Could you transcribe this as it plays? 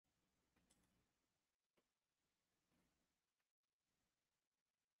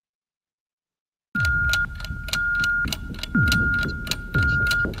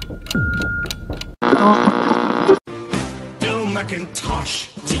Bill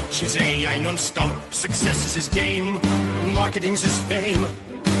McIntosh teaches AI non-stop. Success is his game, marketing's his fame.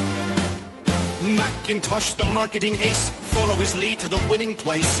 McIntosh, the marketing ace, follow his lead to the winning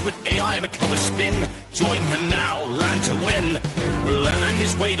place. With AI become a spin, join him now, learn to win. Learn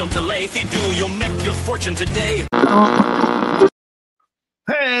his way, don't delay. If you do, you'll make your fortune today.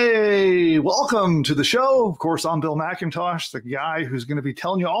 Hey, welcome to the show. Of course, I'm Bill McIntosh, the guy who's going to be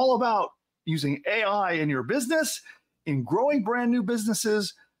telling you all about using AI in your business, in growing brand new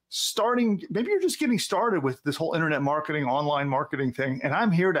businesses, maybe you're just getting started with this whole internet marketing, online marketing thing, and I'm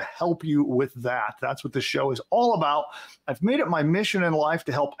here to help you with that. That's what this show is all about. I've made it my mission in life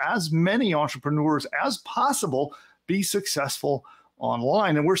to help as many entrepreneurs as possible be successful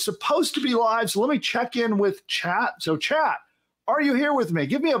online. And we're supposed to be live, so let me check in with chat. So chat, are you here with me?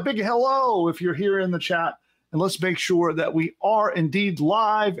 Give me a big hello if you're here in the chat, and let's make sure that we are indeed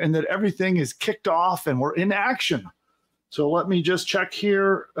live and that everything is kicked off and we're in action. So let me just check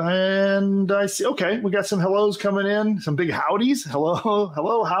here, and I see, okay, we got some hellos coming in, some big howdies.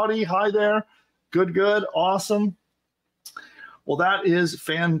 Hello, howdy, hi there. Good, awesome. Well, that is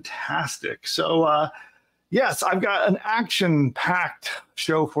fantastic. So yes, I've got an action-packed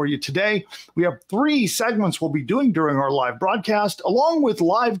show for you today. We have 3 segments we'll be doing during our live broadcast, along with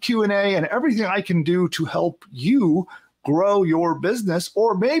live Q&A and everything I can do to help you grow your business,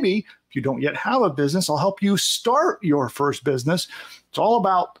 or maybe if you don't yet have a business, I'll help you start your first business. It's all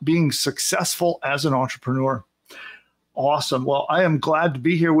about being successful as an entrepreneur. Awesome. Well, I am glad to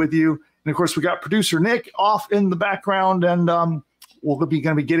be here with you. And of course, we got producer Nick off in the background, and we're going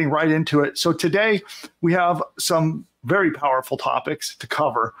to be getting right into it. So today we have some very powerful topics to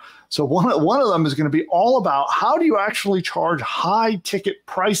cover. So one of them is going to be all about how do you actually charge high ticket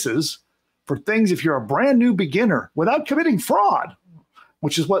prices for things if you're a brand new beginner without committing fraud,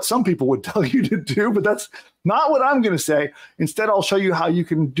 which is what some people would tell you to do, but that's not what I'm going to say. Instead, I'll show you how you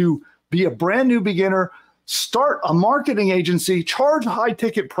can be a brand new beginner, start a marketing agency, charge high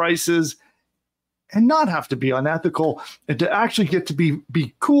ticket prices, and not have to be unethical, and to actually get to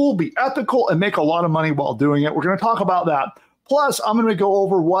be cool, be ethical, and make a lot of money while doing it. We're going to talk about that. Plus, I'm going to go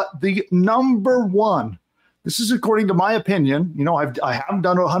over what the number one, this is according to my opinion. You know, I have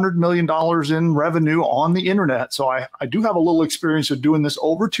done $100 million in revenue on the internet, so I do have a little experience of doing this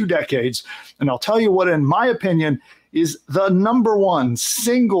over 2 decades. And I'll tell you what, in my opinion, is the number one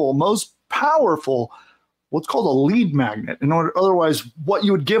single most powerful, what's called a lead magnet. Otherwise, what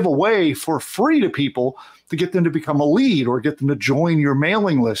you would give away for free to people to get them to become a lead or get them to join your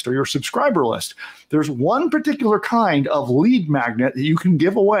mailing list or your subscriber list. There's one particular kind of lead magnet that you can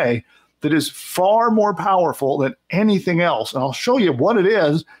give away that is far more powerful than anything else. And I'll show you what it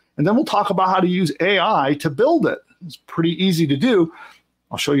is, and then we'll talk about how to use AI to build it. It's pretty easy to do.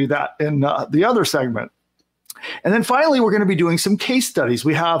 I'll show you that in the other segment. And then finally, we're going to be doing some case studies.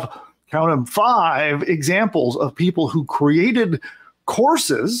 We have, count them, 5 examples of people who created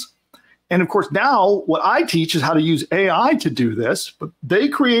courses. And of course, now what I teach is how to use AI to do this, but they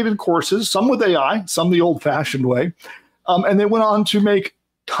created courses, some with AI, some the old-fashioned way, and they went on to make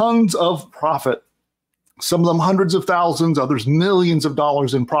tons of profit. Some of them hundreds of thousands, others millions of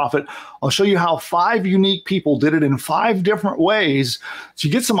dollars in profit. I'll show you how 5 unique people did it in 5 different ways, so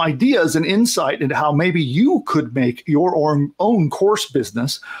you get some ideas and insight into how maybe you could make your own course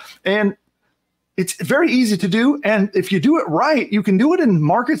business. And it's very easy to do. And if you do it right, you can do it in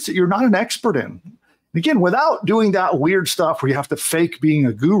markets that you're not an expert in. Again, without doing that weird stuff where you have to fake being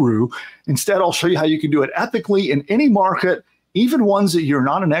a guru. Instead, I'll show you how you can do it ethically in any market, even ones that you're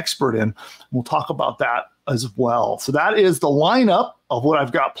not an expert in. We'll talk about that as well. So that is the lineup of what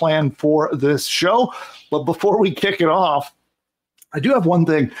I've got planned for this show. But before we kick it off, I do have one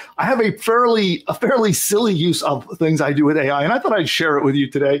thing. I have a fairly silly use of things I do with AI, and I thought I'd share it with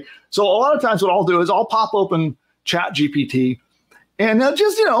you today. So a lot of times what I'll do is I'll pop open ChatGPT, and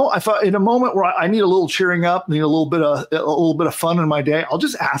just, if in a moment where I need a little cheering up, need a little bit of fun in my day, I'll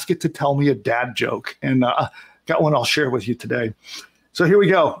just ask it to tell me a dad joke. And got one I'll share with you today. So here we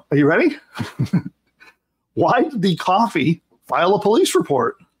go. Are you ready? Why did the coffee file a police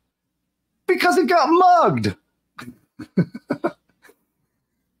report? Because it got mugged.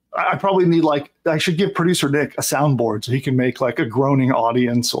 I probably need I should give producer Nick a soundboard so he can make like a groaning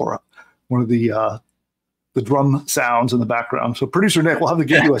audience or one of the drum sounds in the background. So producer Nick, we'll have to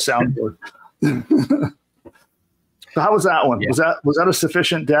get you a soundboard. So how was that one? Yeah. Was that a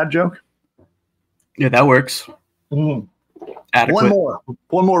sufficient dad joke? Yeah, that works. Adequate.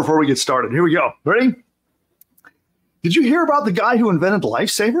 One more before we get started. Here we go. Ready? Did you hear about the guy who invented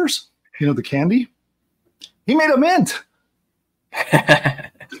lifesavers? The candy? He made a mint.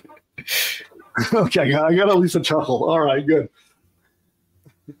 Okay, I got at least a chuckle. All right, good.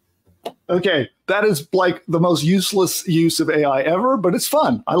 Okay, that is like the most useless use of AI ever, but it's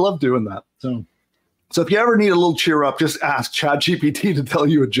fun. I love doing that. So if you ever need a little cheer up, just ask ChatGPT to tell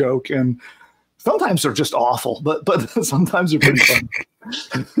you a joke, and sometimes they're just awful, but sometimes they're pretty fun.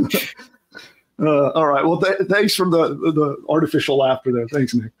 All right. Well, thanks for the artificial laughter there.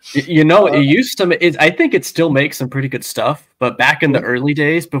 Thanks, Nick. It used to. I think it still makes some pretty good stuff, but back in the early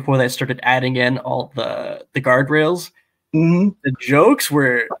days, before they started adding in all the guardrails, the jokes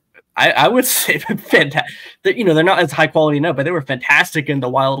were, I would say, fantastic. They're not as high quality now, but they were fantastic in the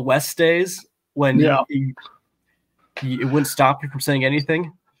Wild West days when it wouldn't stop you from saying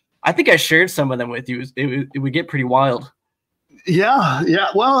anything. I think I shared some of them with you. It would get pretty wild. Yeah.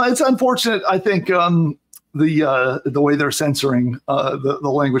 Well, it's unfortunate. I think the way they're censoring the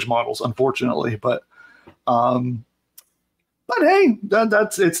language models, unfortunately, but hey,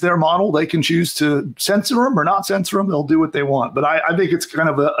 it's their model. They can choose to censor them or not censor them. They'll do what they want. But I think it's kind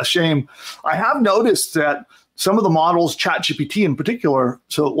of a shame. I have noticed that some of the models, ChatGPT in particular,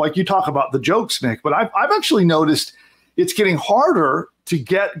 so like you talk about the jokes, Nick, but I've actually noticed it's getting harder to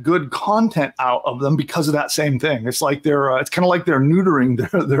get good content out of them because of that same thing. It's like it's kind of like they're neutering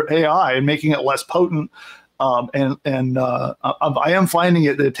their AI and making it less potent. I am finding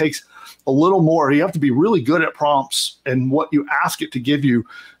that it takes a little more. You have to be really good at prompts and what you ask it to give you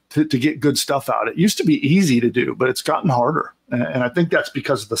to get good stuff out. It used to be easy to do, but it's gotten harder. And I think that's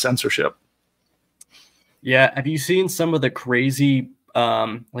because of the censorship. Yeah. Have you seen some of the crazy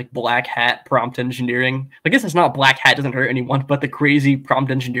like black hat prompt engineering? I guess it's not black hat, doesn't hurt anyone, but the crazy prompt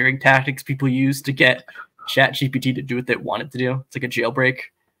engineering tactics people use to get ChatGPT to do what they want it to do. It's like a jailbreak.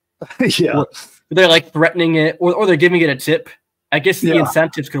 Yeah. They're like threatening it or they're giving it a tip. I guess the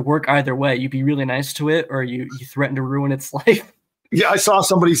incentives could work either way. You'd be really nice to it or you threaten to ruin its life. Yeah, I saw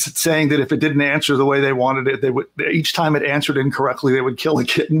somebody saying that if it didn't answer the way they wanted it, they would, each time it answered incorrectly, they would kill a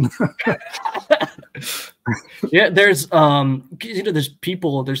kitten. Yeah, there's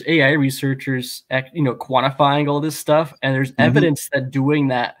there's AI researchers quantifying all this stuff, and there's evidence that doing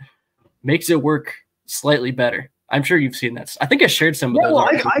that makes it work slightly better. I'm sure you've seen that. I think I shared some of those. Well,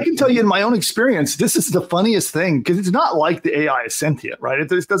 I can tell you in my own experience, this is the funniest thing because it's not like the AI is sentient, right? It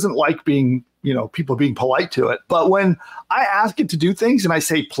doesn't like being, people being polite to it. But when I ask it to do things and I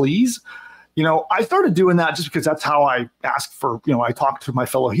say, please, I started doing that just because that's how I ask for, I talk to my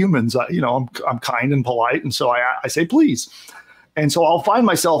fellow humans, I'm kind and polite. And so I say, please. And so I'll find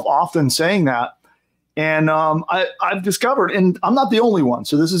myself often saying that. And I've discovered, and I'm not the only one,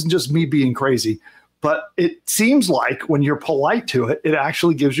 so this isn't just me being crazy, but it seems like when you're polite to it, it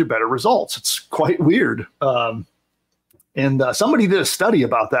actually gives you better results. It's quite weird. And somebody did a study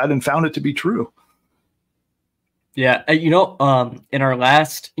about that and found it to be true. Yeah. In our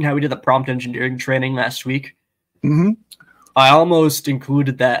last, we did the prompt engineering training last week. I almost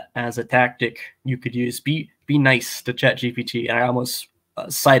included that as a tactic you could use. Be nice to ChatGPT. And I almost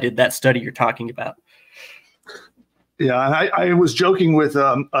cited that study you're talking about. Yeah, and I was joking with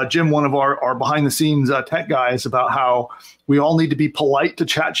Jim, one of our behind-the-scenes tech guys, about how we all need to be polite to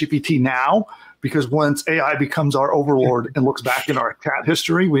ChatGPT now, because once AI becomes our overlord and looks back in our chat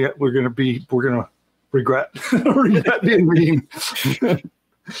history, we're gonna regret being mean.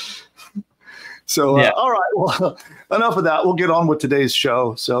 So, yeah. All right, well, enough of that. We'll get on with today's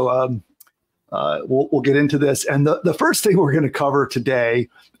show. So we'll get into this. And the first thing we're going to cover today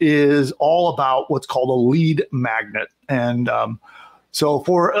is all about what's called a lead magnet. And so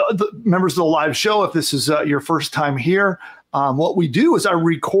for the members of the live show, if this is your first time here, what we do is I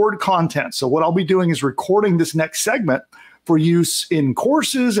record content. So what I'll be doing is recording this next segment for use in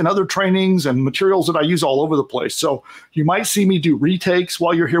courses and other trainings and materials that I use all over the place. So you might see me do retakes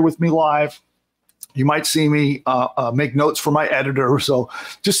while you're here with me live. You might see me make notes for my editor. So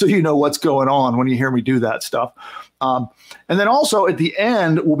just so you know what's going on when you hear me do that stuff. And then also at the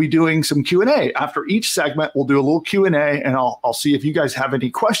end, we'll be doing some Q&A. After each segment, we'll do a little Q&A, and I'll see if you guys have any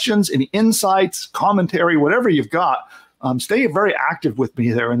questions, any insights, commentary, whatever you've got. Stay very active with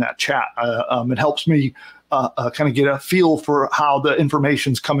me there in that chat. It helps me kind of get a feel for how the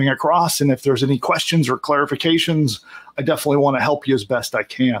information's coming across. And if there's any questions or clarifications, I definitely want to help you as best I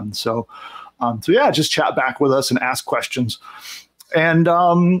can. So yeah, just chat back with us and ask questions. And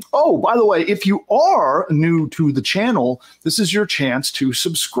oh, by the way, if you are new to the channel, this is your chance to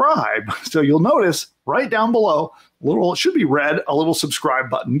subscribe. So you'll notice right down below, it should be red, a little subscribe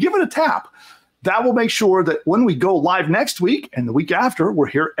button. Give it a tap. That will make sure that when we go live next week and the week after, we're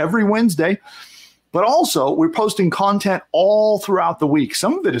here every Wednesday, But also, we're posting content all throughout the week.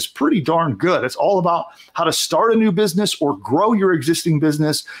 Some of it is pretty darn good. It's all about how to start a new business or grow your existing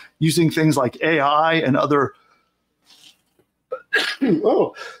business using things like AI and other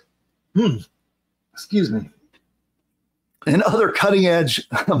excuse me, and other cutting edge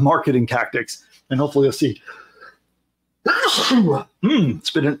marketing tactics. And hopefully you'll see. It's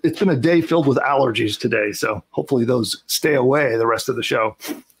been a day filled with allergies today, so hopefully those stay away the rest of the show.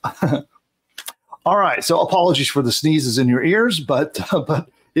 All right, so apologies for the sneezes in your ears, but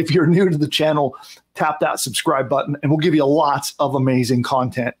if you're new to the channel, tap that subscribe button, and we'll give you lots of amazing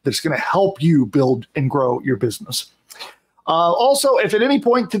content that's going to help you build and grow your business. Also, if at any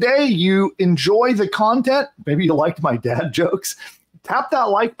point today you enjoy the content, maybe you liked my dad jokes, tap that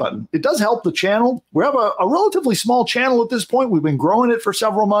like button. It does help the channel. We have a relatively small channel at this point. We've been growing it for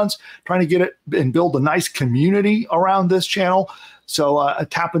several months, trying to get it and build a nice community around this channel. So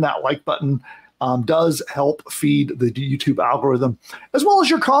tapping that like button does help feed the YouTube algorithm, as well as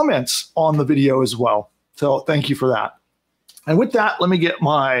your comments on the video as well. So thank you for that. And with that, let me get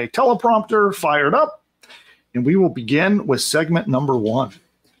my teleprompter fired up, and we will begin with segment number 1.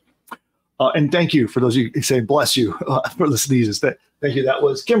 And thank you for those of you who say bless you for the sneezes. Thank you. That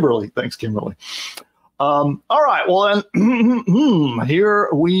was Kimberly. Thanks, Kimberly. All right. Well, then here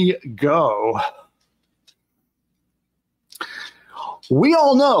we go. We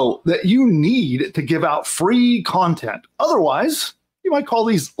all know that you need to give out free content. Otherwise, you might call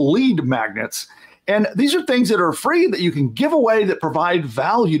these lead magnets. And these are things that are free that you can give away that provide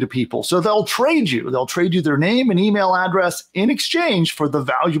value to people. So they'll trade you. They'll trade you their name and email address in exchange for the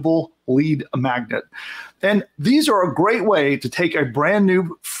valuable lead magnet. And these are a great way to take a brand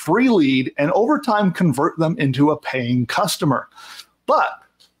new free lead and over time convert them into a paying customer. But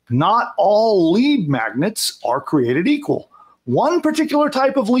not all lead magnets are created equal. One particular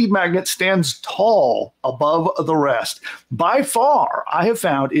type of lead magnet stands tall above the rest. By far, I have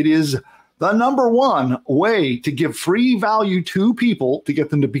found it is the number one way to give free value to people to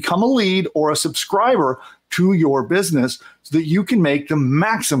get them to become a lead or a subscriber to your business so that you can make the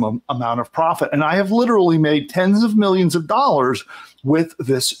maximum amount of profit. And I have literally made tens of millions of dollars with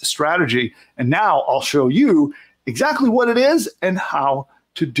this strategy. And now I'll show you exactly what it is and how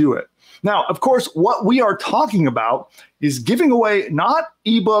to do it. Now, of course, what we are talking about is giving away not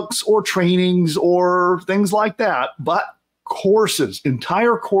ebooks or trainings or things like that, but courses,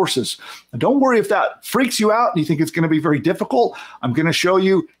 entire courses. And don't worry if that freaks you out and you think it's going to be very difficult. I'm going to show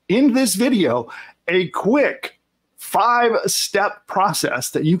you in this video a quick 5-step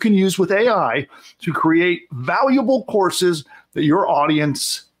process that you can use with AI to create valuable courses that your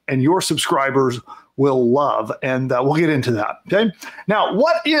audience and your subscribers will love. And we'll get into that. Okay. Now,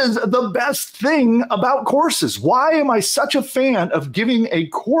 what is the best thing about courses? Why am I such a fan of giving a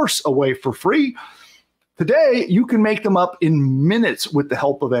course away for free? Today, you can make them up in minutes with the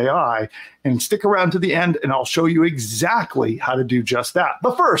help of AI, and stick around to the end and I'll show you exactly how to do just that.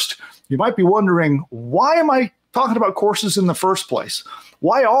 But first, you might be wondering, why am I talking about courses in the first place?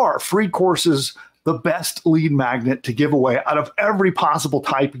 Why are free courses the best lead magnet to give away out of every possible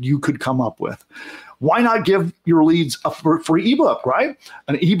type you could come up with? Why not give your leads a free ebook, right?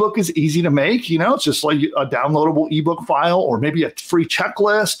 An ebook is easy to make. You know, it's just like a downloadable ebook file or maybe a free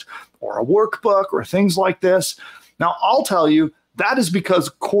checklist or a workbook or things like this. Now, I'll tell you, that is because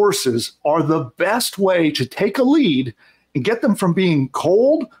courses are the best way to take a lead and get them from being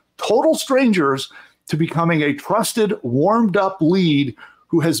cold, total strangers to becoming a trusted, warmed up lead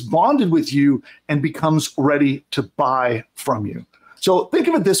who has bonded with you and becomes ready to buy from you. So think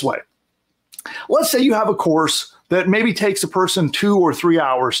of it this way. Let's say you have a course that maybe takes a person 2 or 3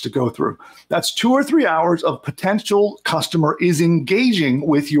 hours to go through. That's 2 or 3 hours of potential customer is engaging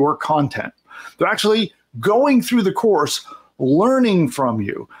with your content. They're actually going through the course, learning from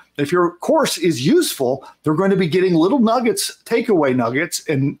you. If your course is useful, they're going to be getting little nuggets, takeaway nuggets,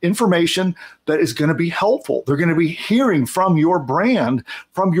 and information that is going to be helpful. They're going to be hearing from your brand,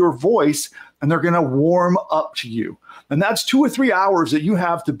 from your voice, and they're going to warm up to you. And that's 2 or 3 hours that you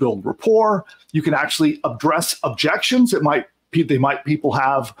have to build rapport. You can actually address objections that people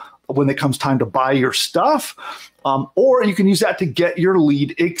have when it comes time to buy your stuff. Or you can use that to get your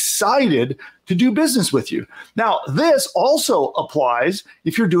lead excited to do business with you. Now, this also applies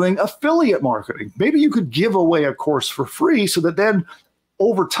if you're doing affiliate marketing. Maybe you could give away a course for free so that then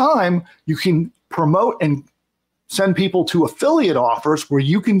over time you can promote and send people to affiliate offers where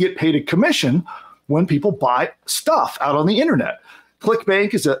you can get paid a commission when people buy stuff out on the internet.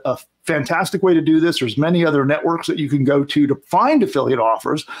 ClickBank is a fantastic way to do this. There's many other networks that you can go to find affiliate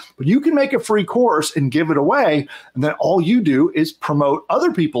offers, but you can make a free course and give it away. And then all you do is promote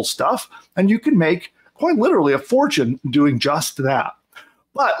other people's stuff, and you can make quite literally a fortune doing just that.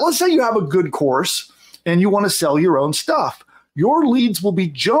 But let's say you have a good course and you want to sell your own stuff. Your leads will be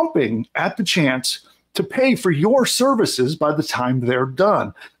jumping at the chance to pay for your services by the time they're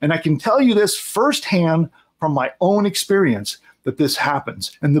done. And I can tell you this firsthand from my own experience that this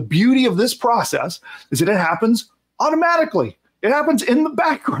happens. And the beauty of this process is that it happens automatically. It happens in the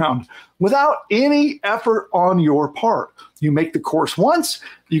background without any effort on your part. You make the course once,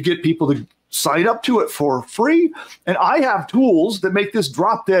 you get people to sign up to it for free. And I have tools that make this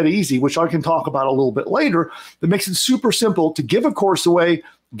drop dead easy, which I can talk about a little bit later, that makes it super simple to give a course away,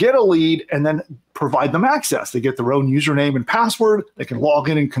 get a lead, and then provide them access. They get their own username and password. They can log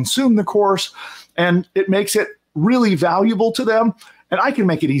in and consume the course, and it makes it really valuable to them. And I can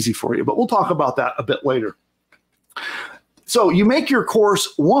make it easy for you, but we'll talk about that a bit later. So you make your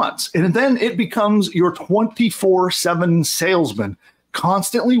course once, and then it becomes your 24/7 salesman,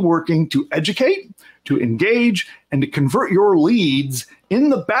 constantly working to educate, to engage, and to convert your leads in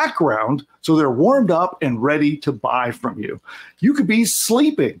the background so they're warmed up and ready to buy from you. You could be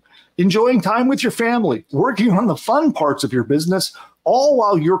sleeping, enjoying time with your family, working on the fun parts of your business, all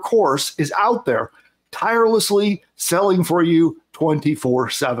while your course is out there tirelessly selling for you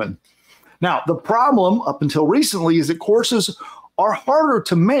 24/7. Now, the problem up until recently is that courses are harder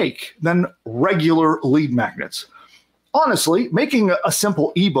to make than regular lead magnets. Honestly, making a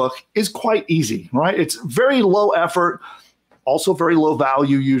simple ebook is quite easy, right? It's very low effort, also very low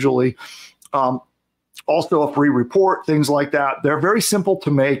value usually. Also a free report, things like that. They're very simple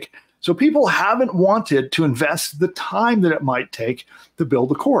to make. So people haven't wanted to invest the time that it might take to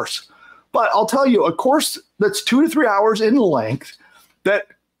build a course. But I'll tell you, a course that's 2 to 3 hours in length that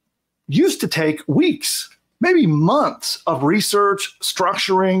used to take weeks, maybe months of research,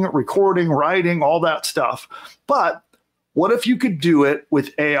 structuring, recording, writing, all that stuff. But what if you could do it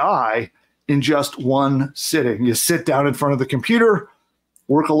with AI in just one sitting? You sit down in front of the computer,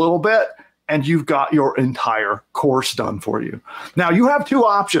 work a little bit, and you've got your entire course done for you. Now, you have two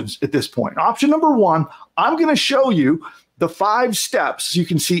options at this point. Option number one, I'm going to show you the 5 steps so you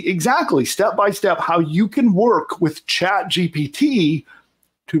can see exactly step by step how you can work with ChatGPT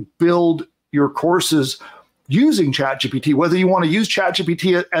to build your courses using ChatGPT, whether you want to use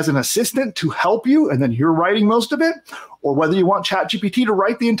ChatGPT as an assistant to help you and then you're writing most of it, or whether you want ChatGPT to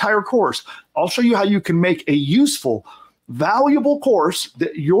write the entire course. I'll show you how you can make a useful, valuable course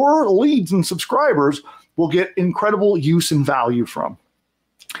that your leads and subscribers will get incredible use and value from.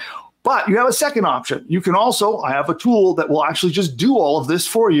 But you have a second option. You can also, I have a tool that will actually just do all of this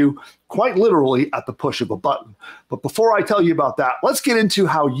for you, quite literally at the push of a button. But before I tell you about that, let's get into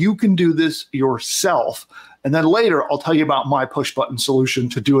how you can do this yourself. And then later, I'll tell you about my push button solution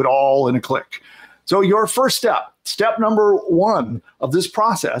to do it all in a click. So your first step, step number 1 of this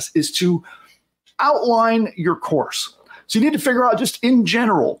process is to outline your course. So you need to figure out just in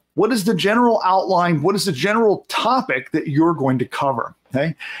general, what is the general outline? What is the general topic that you're going to cover?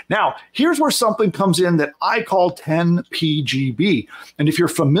 Okay. Now, here's where something comes in that I call 10 PGB. And if you're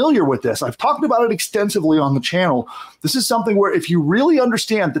familiar with this, I've talked about it extensively on the channel. This is something where if you really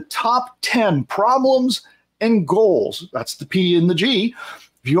understand the top 10 problems and goals, that's the P and the G.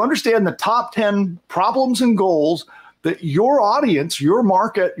 If you understand the top 10 problems and goals that your audience, your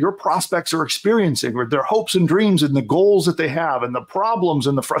market, your prospects are experiencing, or their hopes and dreams and the goals that they have and the problems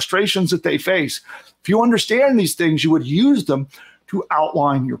and the frustrations that they face, if you understand these things, you would use them to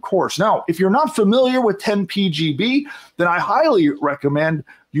outline your course. Now, if you're not familiar with 10 PGB, then I highly recommend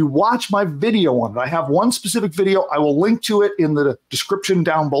you watch my video on it. I have one specific video. I will link to it in the description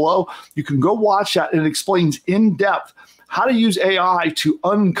down below. You can go watch that, and it explains in depth how to use AI to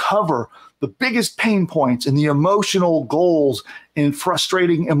uncover the biggest pain points and the emotional goals and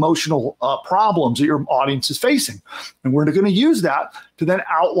frustrating emotional problems that your audience is facing. And we're going to use that to then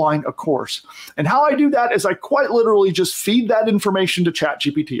outline a course. And how I do that is I quite literally just feed that information to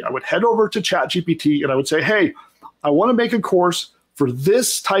ChatGPT. I would head over to ChatGPT and I would say, hey, I want to make a course for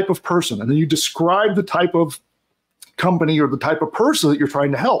this type of person. And then you describe the type of company or the type of person that you're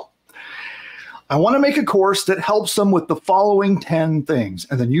trying to help. I want to make a course that helps them with the following 10 things.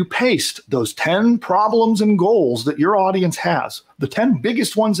 And then you paste those 10 problems and goals that your audience has, the 10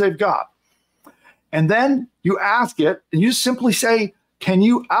 biggest ones they've got. And then you ask it, and you just simply say, can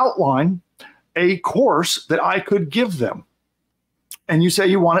you outline a course that I could give them? and you say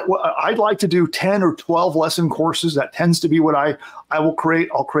you want it, well, I'd like to do 10 or 12 lesson courses. That tends to be what I will create.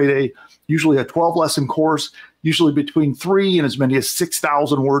 I'll create usually a 12 lesson course, usually between 3 and as many as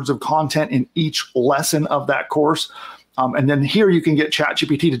 6,000 words of content in each lesson of that course. And then here you can get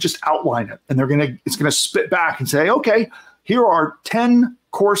ChatGPT to just outline it. And it's going to spit back and say, okay, here are 10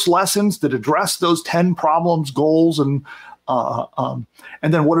 course lessons that address those 10 problems, goals, and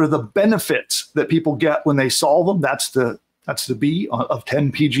then what are the benefits that people get when they solve them? That's the B of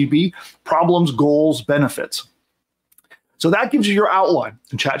 10 PGB, problems, goals, benefits. So that gives you your outline.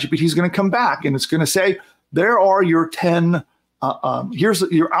 And ChatGPT is going to come back and it's going to say, there are your 10, here's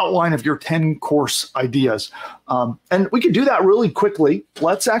your outline of your 10 course ideas. And we can do that really quickly.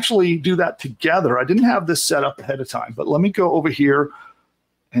 Let's actually do that together. I didn't have this set up ahead of time, but let me go over here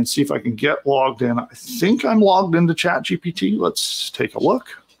and see if I can get logged in. I think I'm logged into ChatGPT. Let's take a look.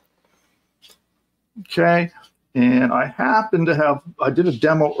 Okay. And I happen to have, I did a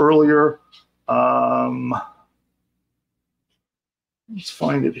demo earlier. Let's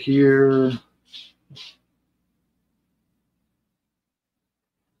find it here.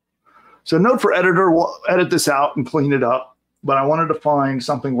 So note for editor, we'll edit this out and clean it up. But I wanted to find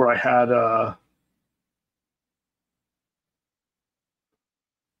something where I had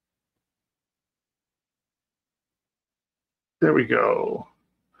there we go.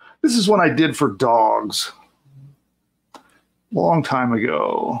 This is one I did for dogs long time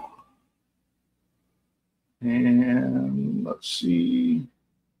ago. And let's see.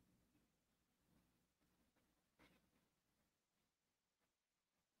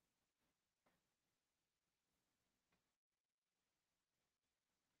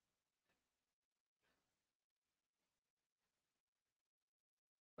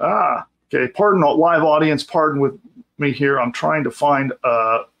 Okay. Pardon, live audience. Pardon with me here. I'm trying to find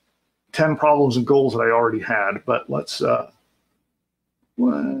 10 problems and goals that I already had, but let's I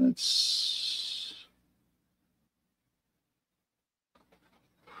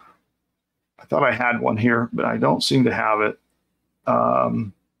thought I had one here, but I don't seem to have it.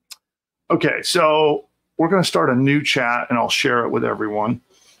 Okay, so we're going to start a new chat and I'll share it with everyone.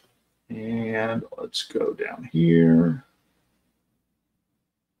 And let's go down here.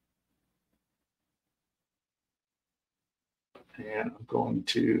 And I'm going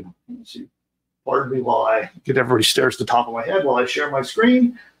to, let's see, pardon me while I get everybody stares at the top of my head while I share my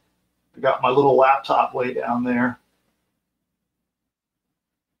screen. I got my little laptop way down there.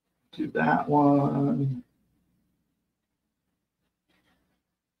 Do that one.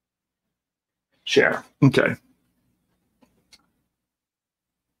 Share. Okay.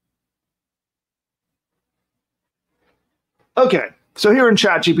 Okay. So here in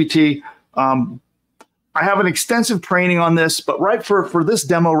ChatGPT, I have an extensive training on this, but right for this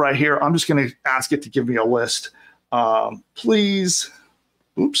demo right here, I'm just going to ask it to give me a list. Please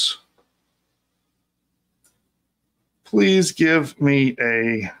give me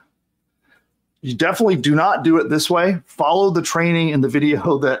a, you definitely do not do it this way. Follow the training in the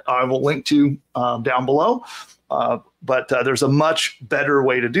video that I will link to down below. But there's a much better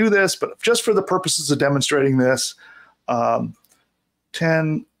way to do this, but just for the purposes of demonstrating this, 10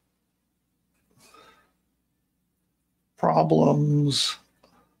 problems.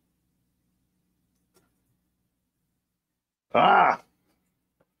 I'm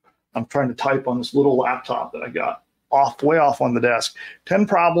trying to type on this little laptop that I got way off on the desk. 10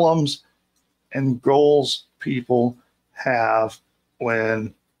 problems and goals people have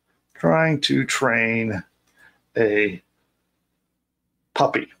when trying to train a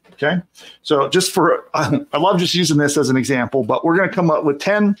puppy. Okay. So just for, I love just using this as an example, but we're going to come up with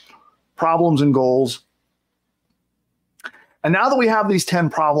 10 problems and goals. And now that we have these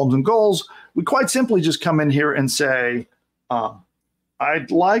 10 problems and goals, we quite simply just come in here and say, I'd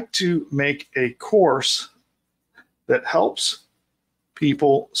like to make a course that helps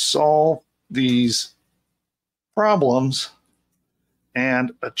people solve these problems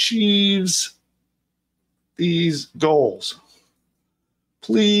and achieves these goals.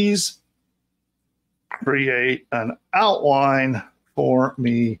 Please create an outline for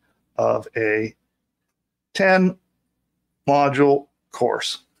me of a 10 module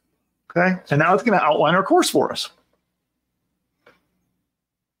course. Okay. And now it's going to outline our course for us.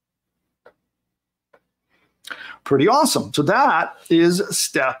 Pretty awesome. So that is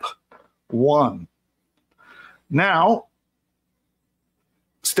step 1. Now,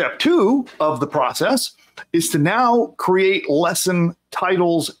 step 2 of the process is to now create lesson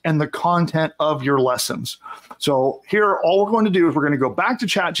titles and the content of your lessons. So here, all we're going to do is we're going to go back to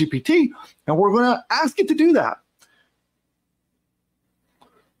ChatGPT and we're going to ask it to do that.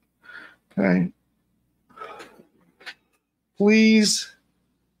 Okay. please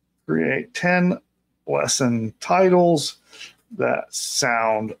create 10 lesson titles that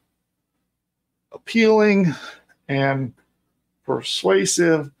sound appealing and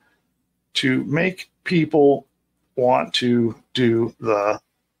persuasive to make people want to do the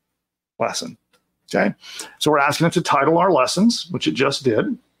lesson. Okay, so we're asking it to title our lessons, which it just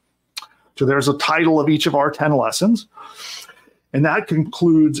did. So there's a title of each of our 10 lessons. And that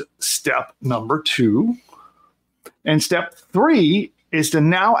concludes step number 2. And step 3 is to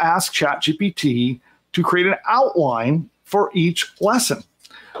now ask ChatGPT to create an outline for each lesson.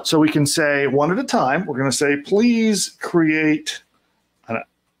 So we can say one at a time, we're going to say, please create an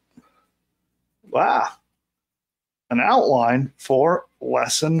outline for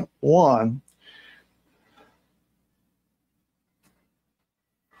lesson 1.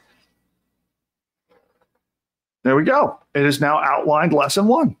 There we go. It is now outlined lesson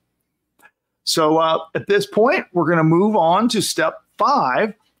 1. So at this point, we're going to move on to step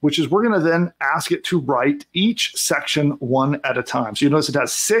 5, which is we're going to then ask it to write each section one at a time. So you notice it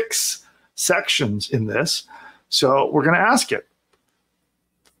has 6 sections in this. So we're going to ask it,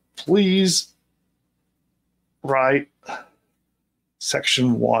 please write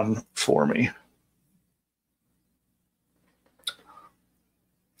section 1 for me.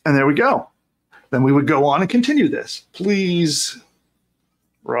 And there we go. Then we would go on and continue this. Please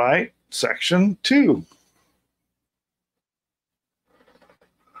write section 2.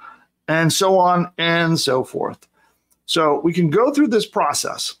 And so on and so forth. So we can go through this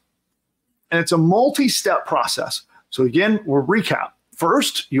process. And it's a multi-step process. So again, we'll recap.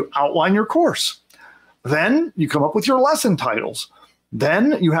 First, you outline your course. Then you come up with your lesson titles.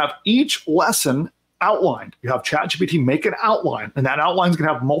 Then you have each lesson outlined. You have ChatGPT make an outline, and that outline is going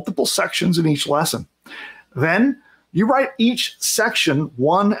to have multiple sections in each lesson. Then you write each section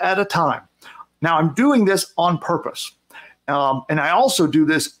one at a time. Now, I'm doing this on purpose. And I also do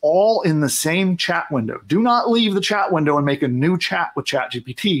this all in the same chat window. Do not leave the chat window and make a new chat with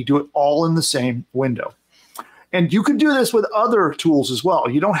ChatGPT. Do it all in the same window. And you could do this with other tools as well.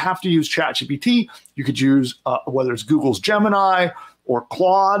 You don't have to use ChatGPT. You could use whether it's Google's Gemini or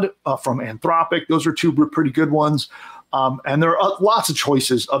Claude from Anthropic. Those are 2 pretty good ones. And there are lots of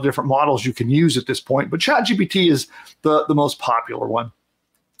choices of different models you can use at this point. But ChatGPT is the most popular one.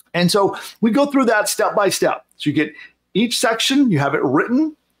 And so we go through that step by step. So you get each section, you have it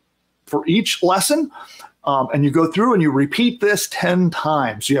written for each lesson. And you go through and you repeat this 10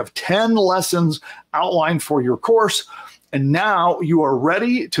 times. You have 10 lessons outlined for your course. And now you are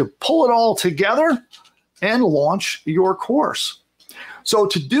ready to pull it all together and launch your course. So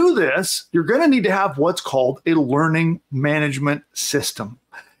to do this, you're going to need to have what's called a learning management system.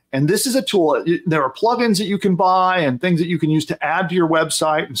 And this is a tool. There are plugins that you can buy and things that you can use to add to your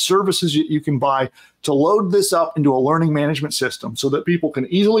website and services that you can buy to load this up into a learning management system so that people can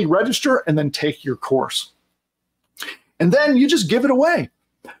easily register and then take your course. And then you just give it away.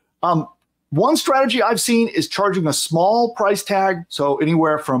 One strategy I've seen is charging a small price tag, so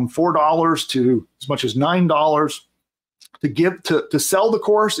anywhere from $4 to as much as $9 to sell the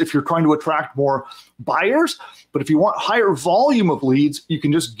course if you're trying to attract more buyers. But if you want higher volume of leads, you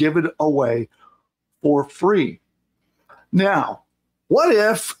can just give it away for free. Now, what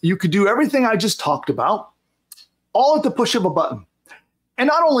if you could do everything I just talked about all at the push of a button? And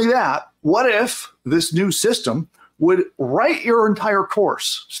not only that, what if this new system would write your entire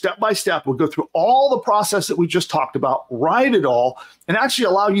course step by step, would go through all the process that we just talked about, write it all, and actually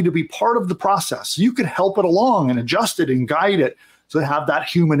allow you to be part of the process. You could help it along and adjust it and guide it so to have that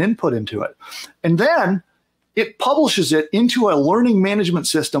human input into it. And then it publishes it into a learning management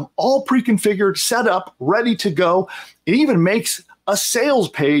system, all pre-configured, set up, ready to go. It even makes a sales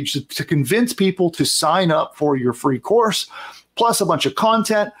page to convince people to sign up for your free course, plus a bunch of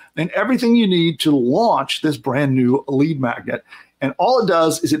content and everything you need to launch this brand new lead magnet. And all it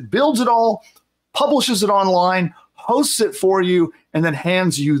does is it builds it all, publishes it online, hosts it for you, and then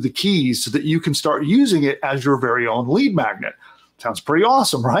hands you the keys so that you can start using it as your very own lead magnet. Sounds pretty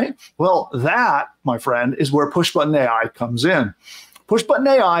awesome, right? Well, that, my friend, is where Pushbutton AI comes in. Pushbutton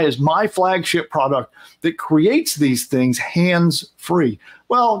AI is my flagship product that creates these things hands-free.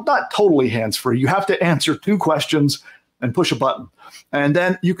 Well, not totally hands-free. You have to answer 2 questions and push a button. And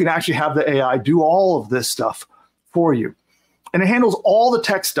then you can actually have the AI do all of this stuff for you. And it handles all the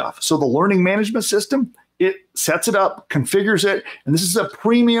tech stuff. So the learning management system, it sets it up, configures it. And this is a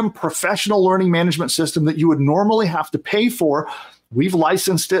premium professional learning management system that you would normally have to pay for. We've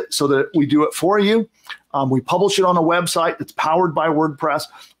licensed it so that we do it for you. We publish it on a website that's powered by WordPress.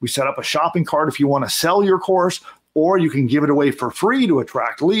 We set up a shopping cart if you want to sell your course, or you can give it away for free to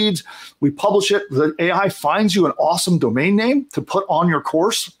attract leads. We publish it. The AI finds you an awesome domain name to put on your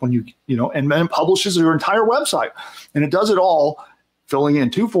course when and then publishes your entire website. And it does it all filling in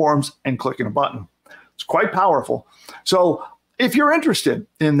 2 forms and clicking a button. It's quite powerful. So if you're interested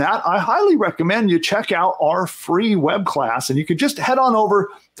in that, I highly recommend you check out our free web class, and you can just head on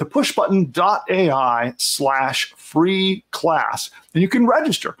over to pushbutton.ai/free class, and you can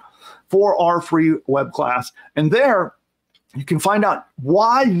register for our free web class. And there you can find out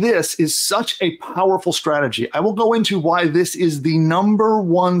why this is such a powerful strategy. I will go into why this is the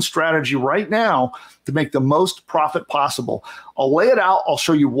 #1 strategy right now to make the most profit possible. I'll lay it out. I'll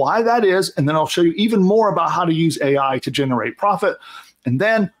show you why that is, and then I'll show you even more about how to use AI to generate profit. And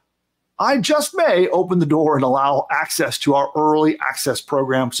then I just may open the door and allow access to our early access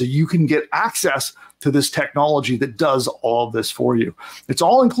program so you can get access to this technology that does all of this for you. It's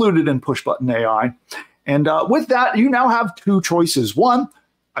all included in Pushbutton AI. And with that, you now have 2 choices. One,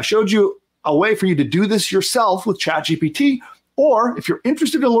 I showed you a way for you to do this yourself with ChatGPT, or if you're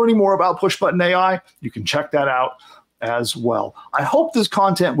interested in learning more about Pushbutton AI, you can check that out as well. I hope this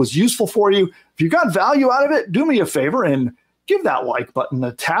content was useful for you. If you got value out of it, do me a favor and give that like button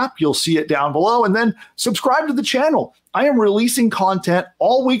a tap. You'll see it down below, and then subscribe to the channel. I am releasing content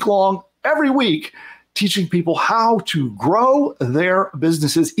all week long, every week, teaching people how to grow their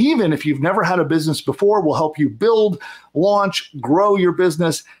businesses. Even if you've never had a business before, we'll help you build, launch, grow your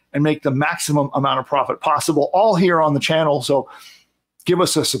business, and make the maximum amount of profit possible, all here on the channel. So give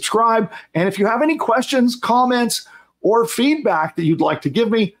us a subscribe. And if you have any questions, comments, or feedback that you'd like to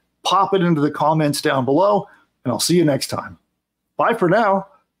give me, pop it into the comments down below, and I'll see you next time. Bye for now.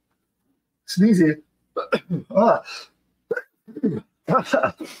 Sneezy.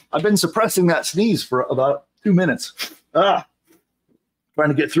 I've been suppressing that sneeze for about 2 minutes. Trying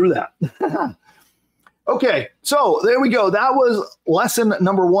to get through that. Okay, so there we go. That was lesson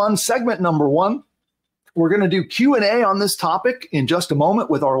 #1, segment #1. We're going to do Q&A on this topic in just a moment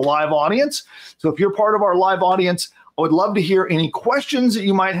with our live audience. So if you're part of our live audience, I would love to hear any questions that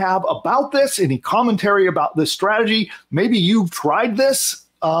you might have about this, any commentary about this strategy. Maybe you've tried this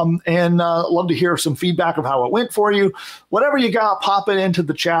and love to hear some feedback of how it went for you. Whatever you got, pop it into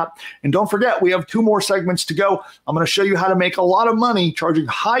the chat. And don't forget, we have 2 more segments to go. I'm going to show you how to make a lot of money charging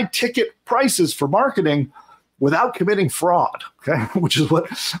high ticket prices for marketing without committing fraud, okay? Which is what,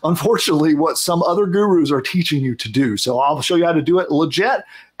 unfortunately, what some other gurus are teaching you to do. So I'll show you how to do it legit,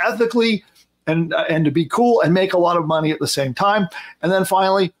 ethically, and to be cool and make a lot of money at the same time. And then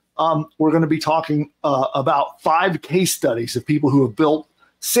finally, we're going to be talking about 5 case studies of people who have built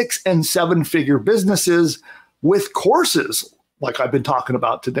 6- and 7-figure businesses with courses like I've been talking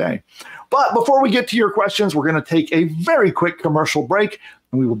about today. But before we get to your questions, we're going to take a very quick commercial break,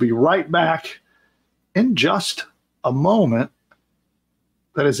 and we will be right back in just a moment.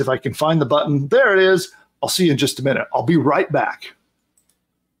 That is, if I can find the button. There it is. I'll see you in just a minute. I'll be right back.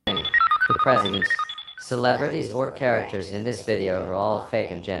 The presidents, celebrities, or characters in this video are all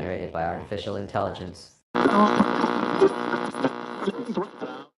fake and generated by artificial intelligence.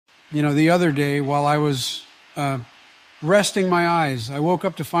 You know, the other day while I was resting my eyes, I woke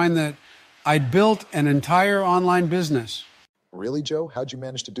up to find that I'd built an entire online business. Really, Joe? How'd you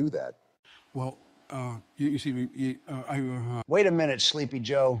manage to do that? Well, you see, Wait a minute, Sleepy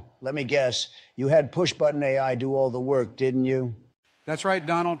Joe. Let me guess. You had Pushbutton AI do all the work, didn't you? That's right,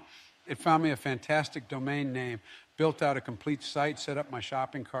 Donald. It found me a fantastic domain name, built out a complete site, set up my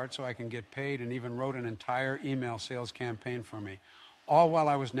shopping cart so I can get paid, and even wrote an entire email sales campaign for me, all while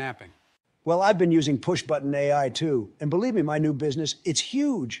I was napping. Well, I've been using Pushbutton AI too. And believe me, my new business, it's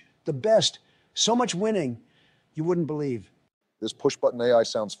huge. The best. So much winning, you wouldn't believe. This Pushbutton AI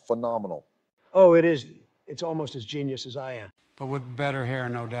sounds phenomenal. Oh, it is. It's almost as genius as I am. But with better hair,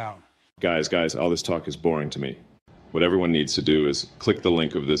 no doubt. Guys, all this talk is boring to me. What everyone needs to do is click the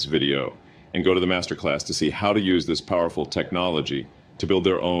link of this video and go to the masterclass to see how to use this powerful technology to build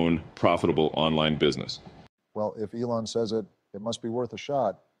their own profitable online business. Well, if Elon says it, it must be worth a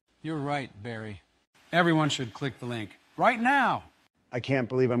shot. You're right, Barry. Everyone should click the link right now. I can't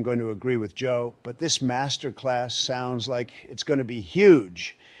believe I'm going to agree with Joe, but this masterclass sounds like it's going to be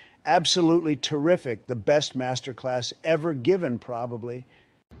huge. Absolutely terrific. The best masterclass ever given, probably.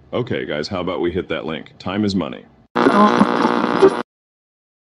 Okay, guys, how about we hit that link? Time is money.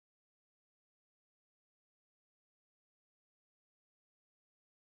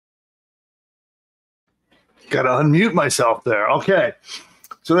 Got to unmute myself there. Okay.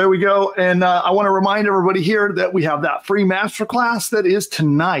 So there we go. And I want to remind everybody here that we have that free masterclass that is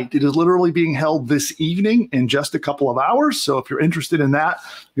tonight. It is literally being held this evening in just a couple of hours. So if you're interested in that,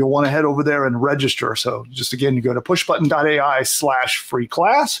 you'll want to head over there and register. So just again, you go to pushbutton.ai/free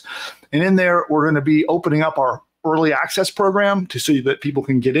class. And in there, we're going to be opening up our early access program to see that people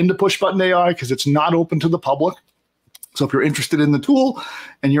can get into Pushbutton AI because it's not open to the public. So if you're interested in the tool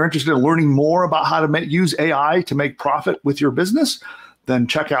and you're interested in learning more about how to use AI to make profit with your business, then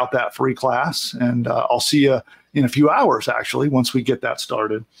check out that free class. And I'll see you in a few hours, actually, once we get that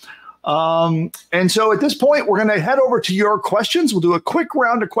started. And so at this point, we're going to head over to your questions. We'll do a quick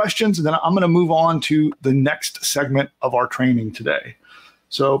round of questions, and then I'm going to move on to the next segment of our training today.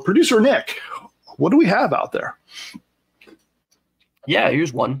 So producer Nick, what do we have out there? Yeah,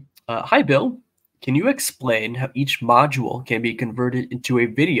 here's one. Hi, Bill. Can you explain how each module can be converted into a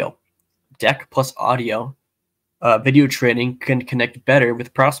video? Deck plus audio. Video training can connect better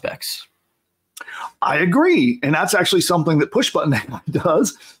with prospects. I agree, and that's actually something that Pushbutton AI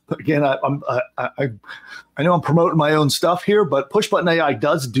does. Again, I know I'm promoting my own stuff here, but Pushbutton AI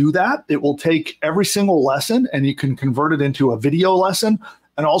does do that. It will take every single lesson, and you can convert it into a video lesson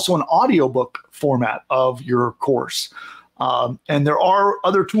and also an audiobook format of your course. And there are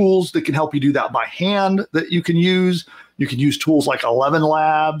other tools that can help you do that by hand that you can use. You can use tools like 11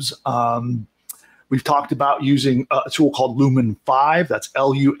 Labs. We've talked about using a tool called Lumen 5. That's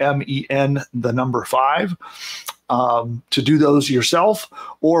Lumen, the number 5, to do those yourself.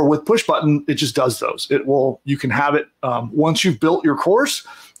 Or with Pushbutton, it just does those. You can have it once you've built your course,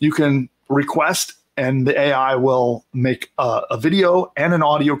 you can request, and the AI will make a video and an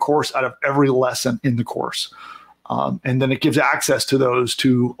audio course out of every lesson in the course. And then it gives access to those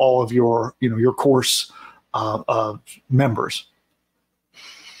to all of your course members.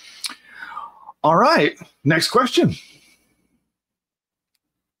 All right, next question.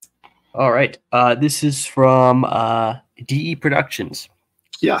 All right, this is from DE Productions.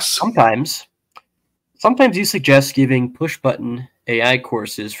 Yes. Sometimes you suggest giving Pushbutton AI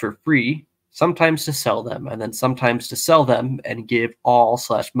courses for free, sometimes to sell them, and then sometimes to sell them and give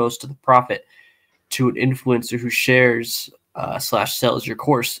all/most of the profit to an influencer who shares /sells your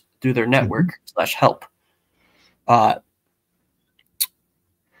course through their network /help.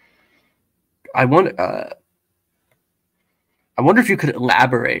 I wonder if you could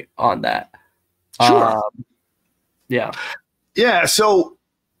elaborate on that. Sure. Yeah. Yeah. So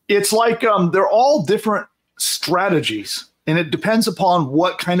it's like they're all different strategies, and it depends upon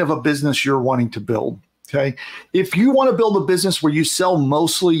what kind of a business you're wanting to build. Okay. If you want to build a business where you sell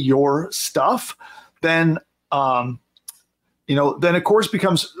mostly your stuff, then then a course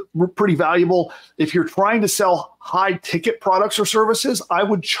becomes pretty valuable. If you're trying to sell high ticket products or services, I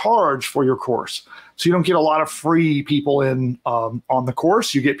would charge for your course. So you don't get a lot of free people in on the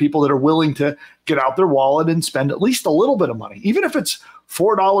course. You get people that are willing to get out their wallet and spend at least a little bit of money. Even if it's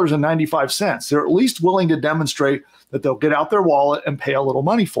 $4.95, they're at least willing to demonstrate that they'll get out their wallet and pay a little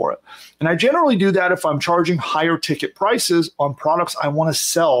money for it. And I generally do that if I'm charging higher ticket prices on products I want to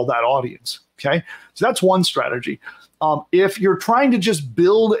sell that audience. Okay, so that's one strategy. If you're trying to just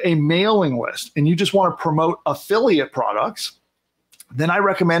build a mailing list and you just want to promote affiliate products, then I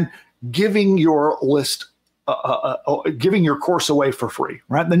recommend giving your list, giving your course away for free,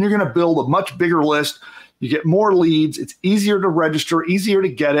 right? Then you're going to build a much bigger list. You get more leads. It's easier to register, easier to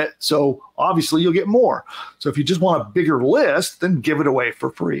get it. So obviously you'll get more. So if you just want a bigger list, then give it away for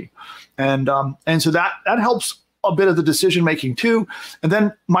free. And so that helps a bit of the decision making too. And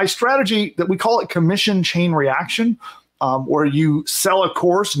then my strategy that we call it commission chain reaction, where you sell a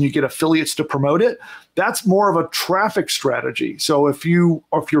course and you get affiliates to promote it. That's more of a traffic strategy. So if you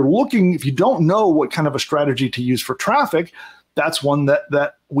don't know what kind of a strategy to use for traffic, that's one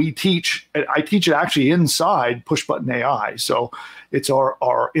that we teach. I teach it actually inside Pushbutton AI. So it's in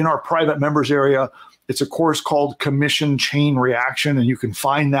our private members area. It's a course called Commission Chain Reaction, and you can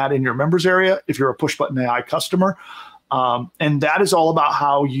find that in your members area if you're a Pushbutton AI customer. And that is all about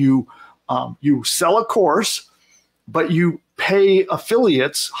how you sell a course, but you pay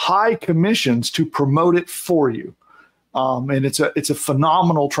affiliates high commissions to promote it for you. And it's a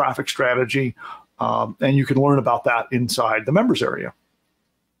phenomenal traffic strategy, and you can learn about that inside the members area.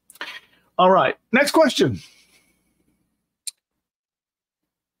 All right, next question.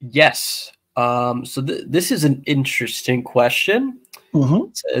 Yes. So this is an interesting question.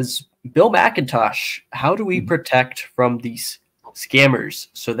 It says, Bill McIntosh, how do we protect from these scammers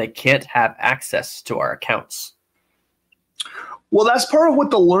so they can't have access to our accounts? Well, that's part of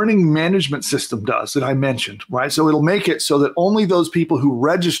what the learning management system does that I mentioned, right? So it'll make it so that only those people who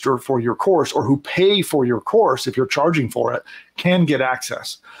register for your course or who pay for your course, if you're charging for it, can get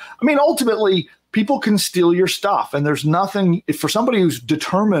access. I mean, ultimately, people can steal your stuff. And there's nothing, if for somebody who's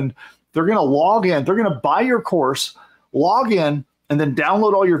determined they're going to log in, they're going to buy your course, log in, and then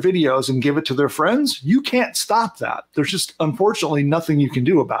download all your videos and give it to their friends, you can't stop that. There's just, unfortunately, nothing you can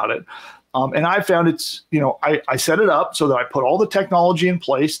do about it. And I found it's, I set it up so that I put all the technology in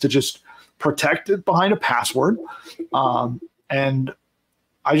place to just protect it behind a password. And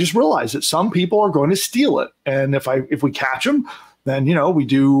I just realized that some people are going to steal it. And if we catch them, then, we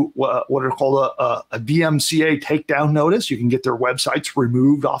do what are called a DMCA takedown notice. You can get their websites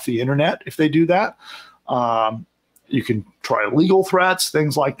removed off the internet if they do that. You can try legal threats,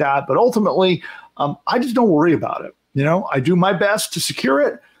 things like that. But ultimately, I just don't worry about it. I do my best to secure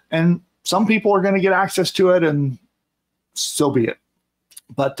it, and some people are going to get access to it, and so be it.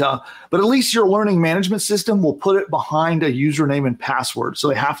 But at least your learning management system will put it behind a username and password, so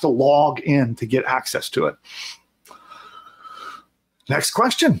they have to log in to get access to it. Next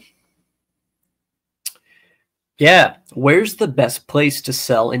question. Yeah, where's the best place to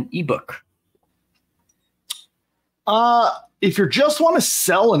sell an ebook? If you just want to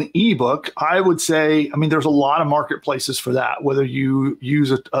sell an ebook, I would say, there's a lot of marketplaces for that. Whether you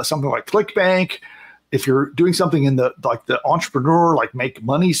use something like ClickBank, if you're doing something in the entrepreneur, like Make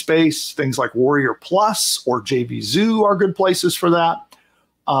Money space, things like Warrior Plus or JVZoo are good places for that.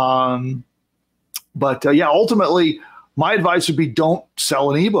 Yeah, ultimately, my advice would be don't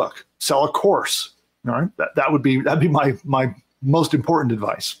sell an ebook, sell a course. All right, that'd be my most important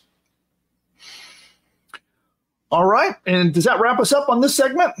advice. All right. And does that wrap us up on this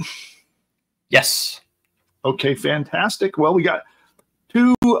segment? Yes. Okay, fantastic. Well, we got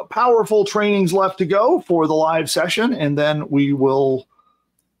 2 powerful trainings left to go for the live session, and then we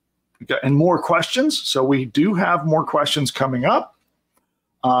get more questions. So we do have more questions coming up.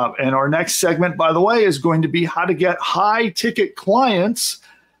 And our next segment, by the way, is going to be how to get high-ticket clients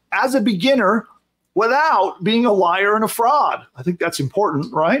as a beginner without being a liar and a fraud. I think that's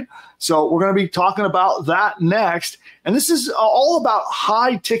important, right? So we're going to be talking about that next. And this is all about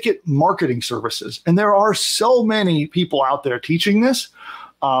high-ticket marketing services. And there are so many people out there teaching this.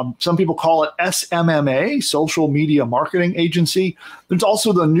 Some people call it SMMA, Social Media Marketing Agency. There's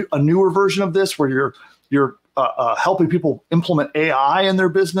also a newer version of this where you're helping people implement AI in their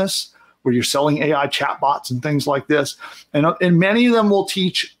business, where you're selling AI chatbots and things like this. And many of them will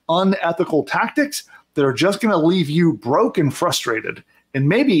teach unethical tactics that are just going to leave you broke and frustrated, and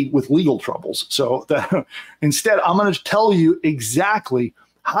maybe with legal troubles. So instead, I'm going to tell you exactly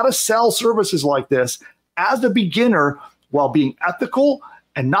how to sell services like this as a beginner while being ethical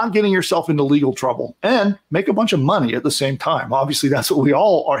and not getting yourself into legal trouble, and make a bunch of money at the same time. Obviously, that's what we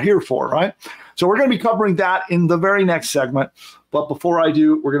all are here for, right? So we're going to be covering that in the very next segment. But before I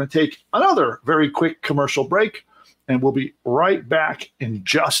do, we're going to take another very quick commercial break, and we'll be right back in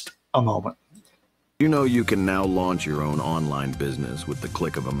just a moment. You know you can now launch your own online business with the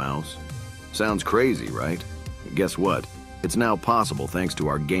click of a mouse. Sounds crazy, right? Guess what? It's now possible thanks to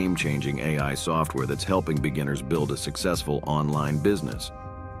our game-changing AI software that's helping beginners build a successful online business.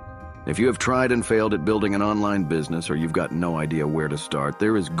 If you have tried and failed at building an online business, or you've got no idea where to start,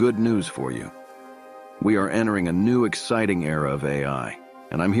 there is good news for you. We are entering a new exciting era of AI,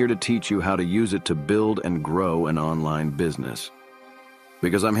 and I'm here to teach you how to use it to build and grow an online business.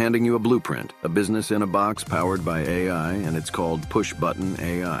 Because I'm handing you a blueprint, a business in a box powered by AI, and it's called Push Button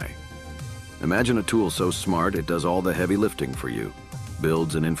AI. Imagine a tool so smart it does all the heavy lifting for you.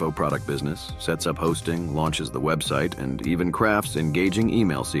 Builds an info product business, sets up hosting, launches the website, and even crafts engaging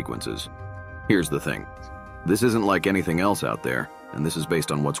email sequences. Here's the thing. This isn't like anything else out there, and this is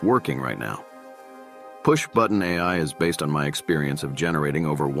based on what's working right now. Push Button AI is based on my experience of generating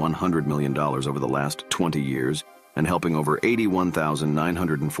over $100 million over the last 20 years and helping over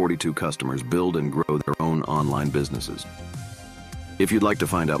 81,942 customers build and grow their own online businesses. If you'd like to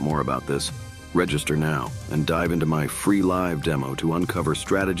find out more about this, register now and dive into my free live demo to uncover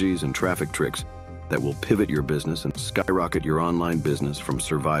strategies and traffic tricks that will pivot your business and skyrocket your online business from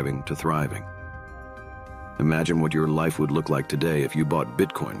surviving to thriving. Imagine what your life would look like today if you bought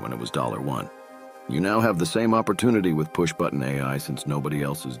Bitcoin when it was $1. You now have the same opportunity with Push Button AI since nobody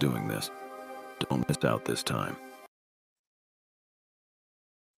else is doing this. Don't miss out this time.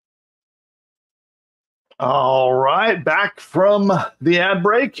 All right, back from the ad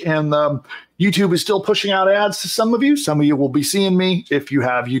break, and YouTube is still pushing out ads to some of you. Some of you will be seeing me if you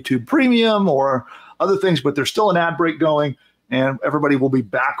have YouTube Premium or other things, but there's still an ad break going, and everybody will be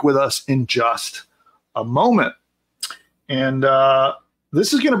back with us in just a moment. And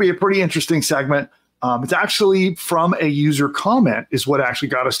this is going to be a pretty interesting segment. It's actually from a user comment is what actually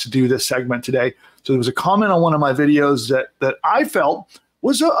got us to do this segment today. So there was a comment on one of my videos that I felt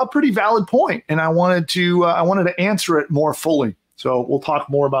was a pretty valid point, and I wanted to answer it more fully. So we'll talk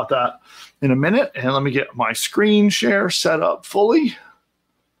more about that in a minute. And let me get my screen share set up fully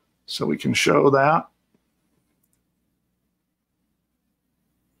so we can show that.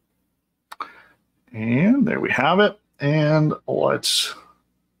 And there we have it. And let's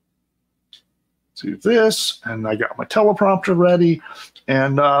do this. And I got my teleprompter ready,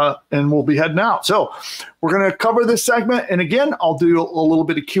 and we'll be heading out. So we're going to cover this segment. And again, I'll do a little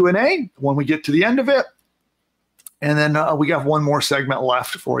bit of Q&A when we get to the end of it. And then we got one more segment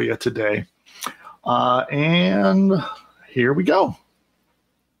left for you today. And here we go.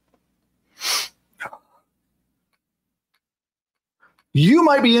 You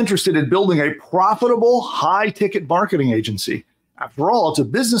might be interested in building a profitable, high-ticket marketing agency. After all, it's a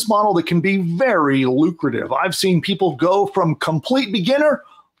business model that can be very lucrative. I've seen people go from complete beginner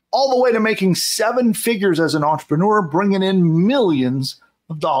all the way to making 7 figures as an entrepreneur, bringing in millions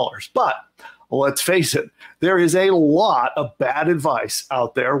of dollars. But let's face it, there is a lot of bad advice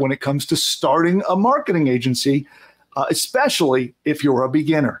out there when it comes to starting a marketing agency, especially if you're a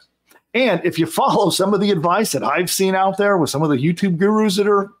beginner. And if you follow some of the advice that I've seen out there with some of the YouTube gurus that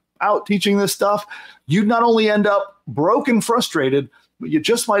are out teaching this stuff, you not only end up broke and frustrated, but you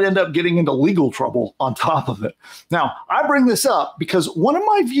just might end up getting into legal trouble on top of it. Now, I bring this up because one of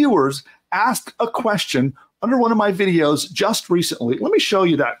my viewers asked a question under one of my videos just recently. Let me show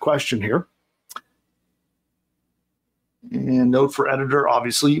you that question here. And note for editor,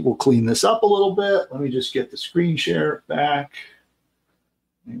 obviously, we'll clean this up a little bit. Let me just get the screen share back.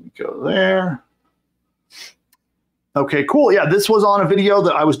 There we go there. Okay, cool. Yeah, this was on a video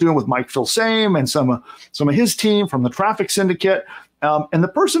that I was doing with Mike Filsame and some of his team from the Traffic Syndicate. And the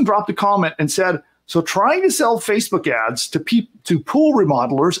person dropped a comment and said, so trying to sell Facebook ads to pool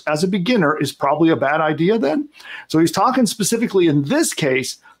remodelers as a beginner is probably a bad idea then? So he's talking specifically in this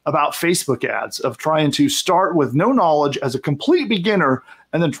case about Facebook ads, of trying to start with no knowledge as a complete beginner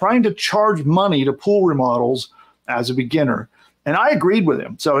and then trying to charge money to pool remodels as a beginner. And I agreed with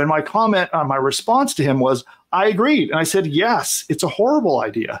him. So in my comment, my response to him was, I agreed. And I said, yes, it's a horrible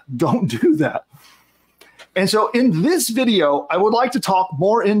idea. Don't do that. And so in this video, I would like to talk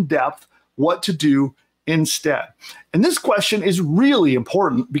more in depth what to do instead. And this question is really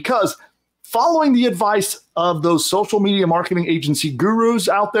important because following the advice of those social media marketing agency gurus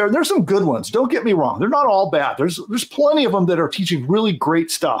out there, there's some good ones. Don't get me wrong. They're not all bad. There's plenty of them that are teaching really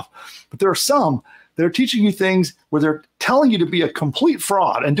great stuff. But there are some that are teaching you things where they're telling you to be a complete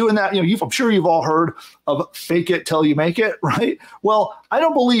fraud and doing that. I'm sure you've all heard of fake it till you make it, right? Well, I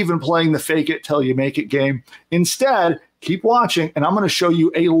don't believe in playing the fake it till you make it game. Instead, keep watching, and I'm going to show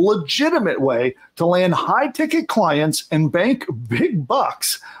you a legitimate way to land high-ticket clients and bank big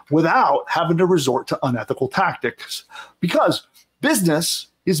bucks without having to resort to unethical tactics. Because business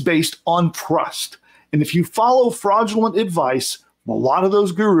is based on trust. And if you follow fraudulent advice, a lot of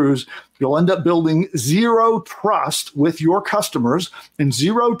those gurus, you'll end up building zero trust with your customers and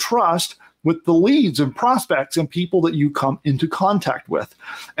zero trust with the leads and prospects and people that you come into contact with.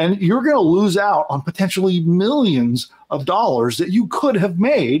 And you're going to lose out on potentially millions of dollars that you could have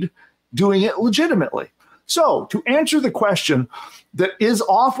made doing it legitimately. So to answer the question, that is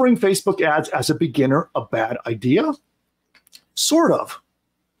offering Facebook ads as a beginner a bad idea? Sort of.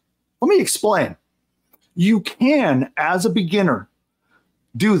 Let me explain. You can, as a beginner,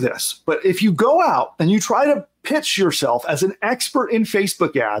 do this. But if you go out and you try to pitch yourself as an expert in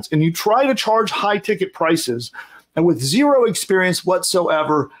Facebook ads and you try to charge high ticket prices and with zero experience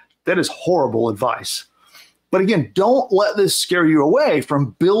whatsoever, that is horrible advice. But again, don't let this scare you away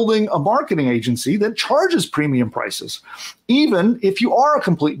from building a marketing agency that charges premium prices, even if you are a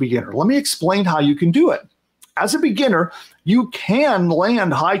complete beginner. Let me explain how you can do it. As a beginner, you can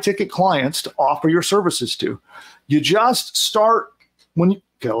land high ticket clients to offer your services to. You just start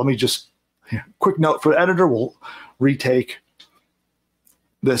let me just, quick note for the editor, we'll retake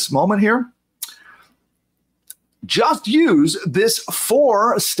this moment here. Just use this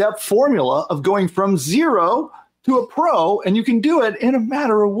 4-step formula of going from zero to a pro, and you can do it in a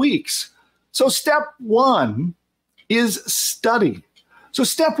matter of weeks. So step 1 is study. So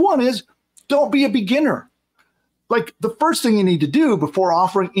step 1 is don't be a beginner. Like, the first thing you need to do before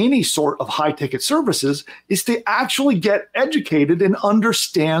offering any sort of high ticket services is to actually get educated and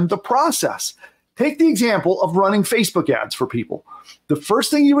understand the process. Take the example of running Facebook ads for people. The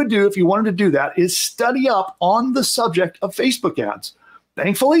first thing you would do if you wanted to do that is study up on the subject of Facebook ads.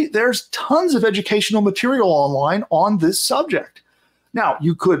 Thankfully, there's tons of educational material online on this subject. Now,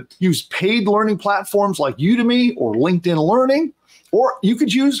 you could use paid learning platforms like Udemy or LinkedIn Learning, or you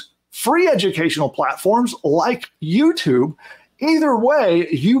could use free educational platforms like YouTube. Either way,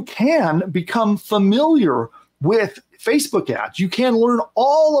 you can become familiar with Facebook ads. You can learn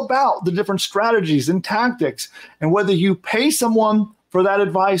all about the different strategies and tactics, and whether you pay someone for that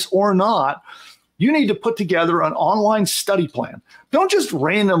advice or not, you need to put together an online study plan. Don't just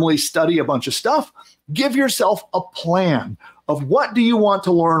randomly study a bunch of stuff. Give yourself a plan of what do you want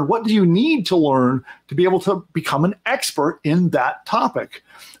to learn, what do you need to learn to be able to become an expert in that topic.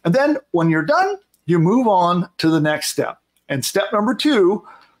 And then when you're done, you move on to the next step. And step number 2,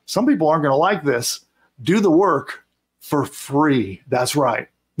 some people aren't going to like this, do the work for free. That's right.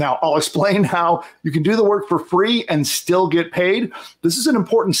 Now, I'll explain how you can do the work for free and still get paid. This is an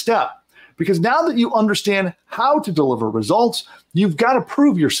important step because now that you understand how to deliver results, you've got to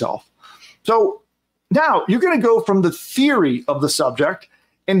prove yourself. So now you're going to go from the theory of the subject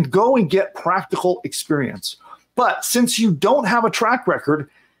and go and get practical experience. But since you don't have a track record,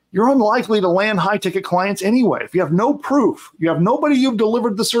 you're unlikely to land high-ticket clients anyway. If you have no proof, you have nobody you've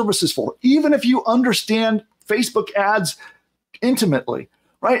delivered the services for, even if you understand Facebook ads intimately,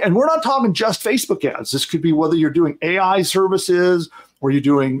 right? And we're not talking just Facebook ads. This could be whether you're doing AI services, or you're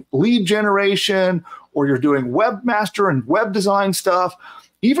doing lead generation, or you're doing webmaster and web design stuff.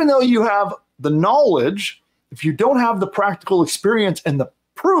 Even though you have the knowledge, if you don't have the practical experience and the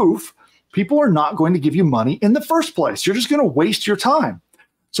proof, people are not going to give you money in the first place. You're just going to waste your time.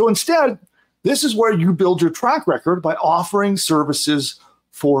 So instead, this is where you build your track record by offering services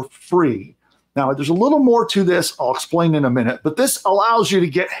for free. Now, there's a little more to this. I'll explain in a minute, but this allows you to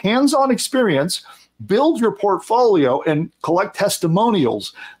get hands-on experience, build your portfolio, and collect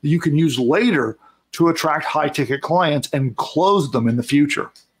testimonials that you can use later to attract high-ticket clients and close them in the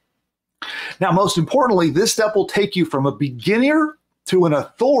future. Now, most importantly, this step will take you from a beginner to an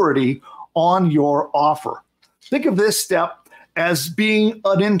authority on your offer. Think of this step as being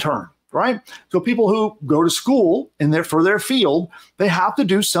an intern, right? So people who go to school for their field, they have to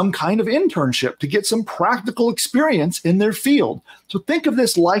do some kind of internship to get some practical experience in their field. So think of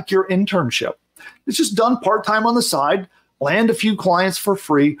this like your internship. It's just done part-time on the side, land a few clients for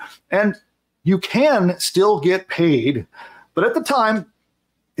free, and you can still get paid. But at the time,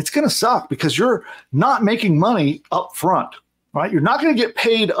 it's going to suck because you're not making money up front, right? You're not going to get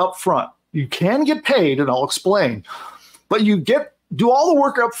paid up front. You can get paid, and I'll explain. But you do all the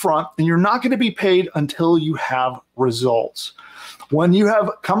work up front, and you're not going to be paid until you have results. When you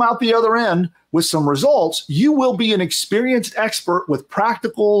have come out the other end with some results, you will be an experienced expert with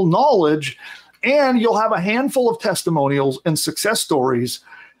practical knowledge, and you'll have a handful of testimonials and success stories.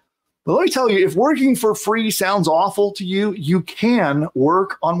 But let me tell you, if working for free sounds awful to you, you can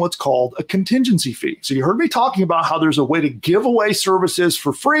work on what's called a contingency fee. So you heard me talking about how there's a way to give away services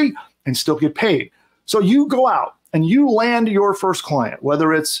for free and still get paid. So you go out and you land your first client,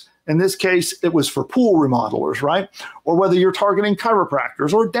 whether it's, in this case, it was for pool remodelers, right? Or whether you're targeting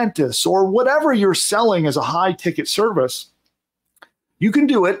chiropractors or dentists or whatever you're selling as a high ticket service, you can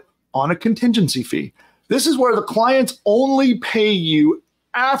do it on a contingency fee. This is where the clients only pay you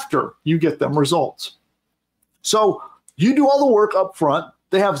after you get them results. So you do all the work up front.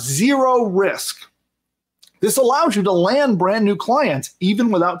 They have zero risk. This allows you to land brand new clients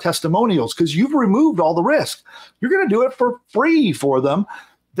even without testimonials because you've removed all the risk. You're going to do it for free for them.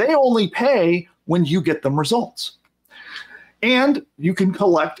 They only pay when you get them results. And you can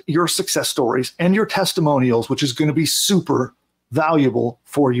collect your success stories and your testimonials, which is going to be super valuable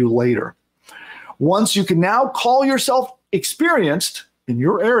for you later. Once you can now call yourself experienced in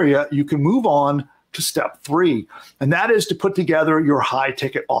your area, you can move on to step 3, and that is to put together your high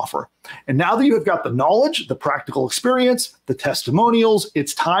ticket offer. And now that you have got the knowledge, the practical experience, the testimonials,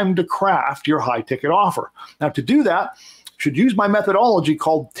 it's time to craft your high ticket offer. Now to do that, you should use my methodology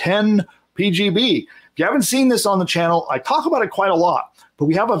called 10 PGB. If you haven't seen this on the channel, I talk about it quite a lot, but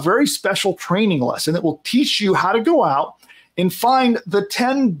we have a very special training lesson that will teach you how to go out and find the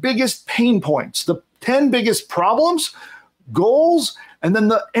 10 biggest pain points, the 10 biggest problems, goals, and then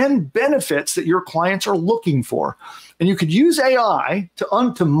the end benefits that your clients are looking for. And you could use AI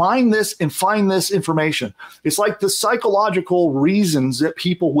to mine this and find this information. It's like the psychological reasons that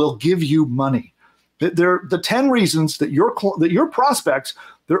people will give you money. They're the 10 reasons that your prospects,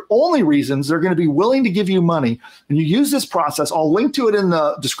 they're only reasons they're going to be willing to give you money. And you use this process. I'll link to it in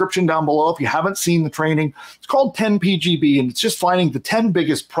the description down below if you haven't seen the training. It's called 10 PGB, and it's just finding the 10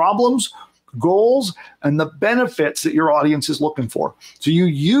 biggest problems, goals, and the benefits that your audience is looking for. So you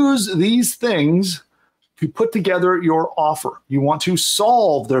use these things to put together your offer. You want to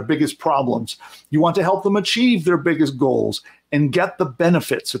solve their biggest problems. You want to help them achieve their biggest goals and get the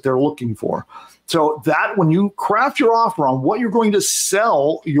benefits that they're looking for. So that when you craft your offer on what you're going to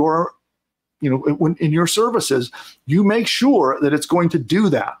sell your, in your services, you make sure that it's going to do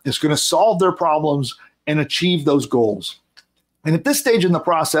that. It's going to solve their problems and achieve those goals. And at this stage in the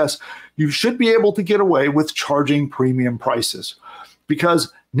process, you should be able to get away with charging premium prices,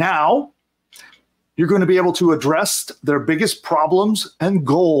 because now you're going to be able to address their biggest problems and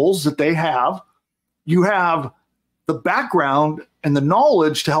goals that they have. You have the background and the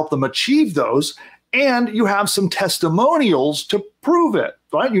knowledge to help them achieve those, and you have some testimonials to prove it,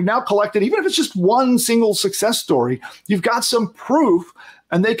 right? You've now collected, even if it's just one single success story, you've got some proof,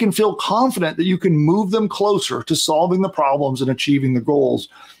 and they can feel confident that you can move them closer to solving the problems and achieving the goals.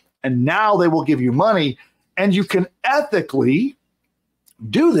 And now they will give you money, and you can ethically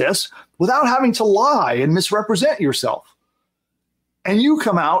do this without having to lie and misrepresent yourself. And you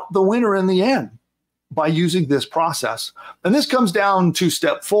come out the winner in the end by using this process. And this comes down to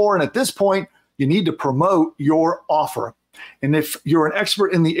step 4. And at this point, you need to promote your offer. And if you're an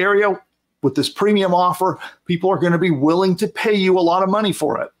expert in the area with this premium offer, people are going to be willing to pay you a lot of money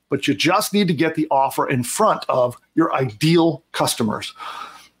for it. But you just need to get the offer in front of your ideal customers.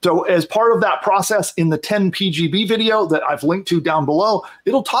 So as part of that process, in the 10 PGB video that I've linked to down below,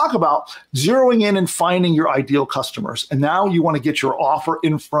 it'll talk about zeroing in and finding your ideal customers. And now you want to get your offer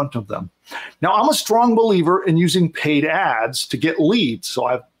in front of them. Now, I'm a strong believer in using paid ads to get leads. So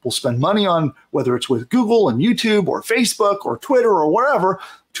I will spend money on, whether it's with Google and YouTube or Facebook or Twitter or wherever,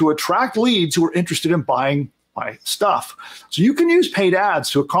 to attract leads who are interested in buying my stuff. So you can use paid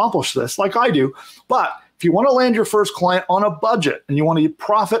ads to accomplish this, like I do. But if you want to land your first client on a budget and you want to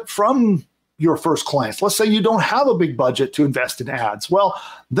profit from your first clients, let's say you don't have a big budget to invest in ads, well,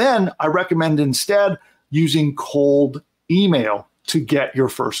 then I recommend instead using cold email to get your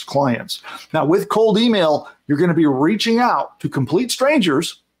first clients. Now, with cold email, you're going to be reaching out to complete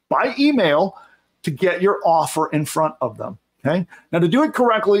strangers by email to get your offer in front of them. Okay. Now, to do it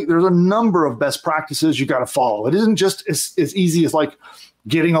correctly, there's a number of best practices you got to follow. It isn't just as easy as like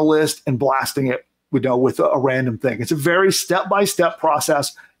getting a list and blasting it with a random thing. It's a very step-by-step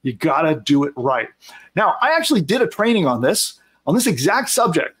process. You got to do it right. Now, I actually did a training on this exact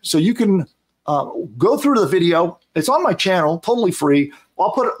subject. So you can go through the video. It's on my channel, totally free.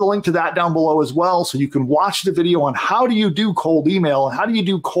 I'll put the link to that down below as well, so you can watch the video on how do you do cold email and how do you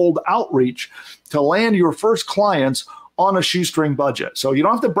do cold outreach to land your first clients on a shoestring budget. So you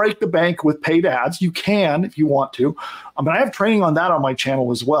don't have to break the bank with paid ads. You can if you want to. I have training on that on my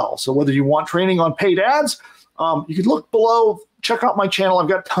channel as well. So whether you want training on paid ads, you can look below, check out my channel. I've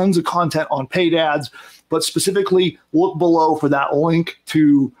got tons of content on paid ads, but specifically look below for that link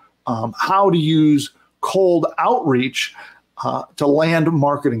to how to use cold outreach to land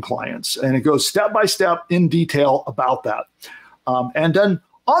marketing clients. And it goes step by step in detail about that. And then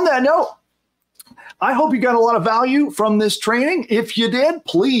on that note, I hope you got a lot of value from this training. If you did,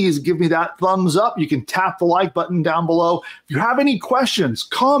 please give me that thumbs up. You can tap the like button down below. If you have any questions,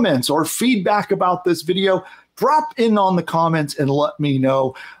 comments, or feedback about this video, drop in on the comments and let me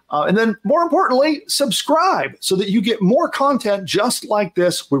know. And then more importantly, subscribe so that you get more content just like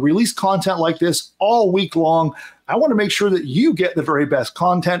this. We release content like this all week long. I want to make sure that you get the very best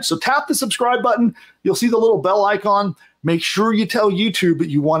content. So tap the subscribe button. You'll see the little bell icon. Make sure you tell YouTube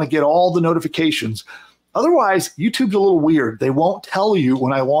that you want to get all the notifications. Otherwise, YouTube's a little weird. They won't tell you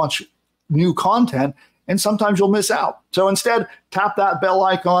when I launch new content, and sometimes you'll miss out. So instead, tap that bell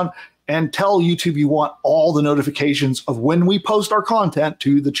icon and tell YouTube you want all the notifications of when we post our content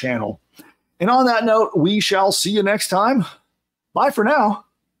to the channel. And on that note, we shall see you next time. Bye for now.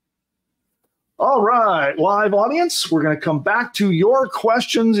 All right, live audience, we're going to come back to your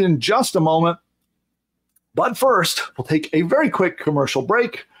questions in just a moment. But first, we'll take a very quick commercial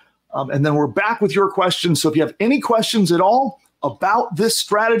break, and then we're back with your questions. So if you have any questions at all about this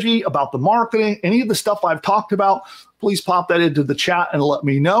strategy, about the marketing, any of the stuff I've talked about, please pop that into the chat and let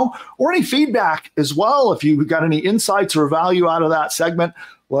me know. Or any feedback as well. If you've got any insights or value out of that segment,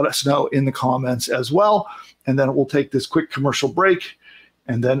 let us know in the comments as well. And then we'll take this quick commercial break,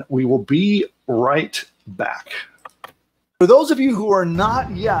 and then we will be right back. For those of you who are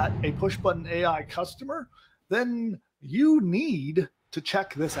not yet a Push Button AI customer, then you need to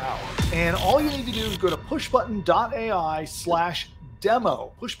check this out. And all you need to do is go to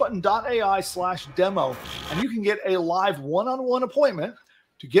pushbutton.ai/demo, pushbutton.ai/demo, and you can get a live one-on-one appointment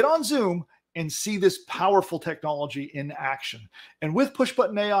to get on Zoom and see this powerful technology in action. And with Push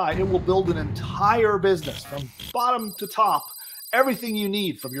Button AI, it will build an entire business from bottom to top everything you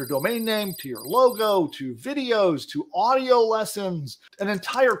need, from your domain name to your logo to videos to audio lessons, an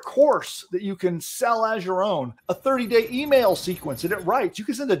entire course that you can sell as your own, a 30-day email sequence that it writes. You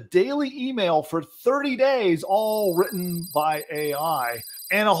can send a daily email for 30 days, all written by AI,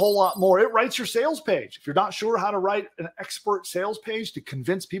 and a whole lot more. It writes your sales page. If you're not sure how to write an expert sales page to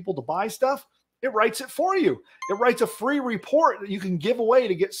convince people to buy stuff, it writes it for you. It writes a free report that you can give away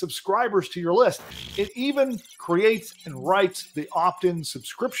to get subscribers to your list. It even creates and writes the opt-in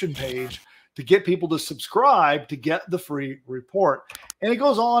subscription page to get people to subscribe to get the free report. And it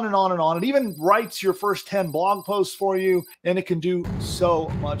goes on and on and on. It even writes your first 10 blog posts for you, and it can do so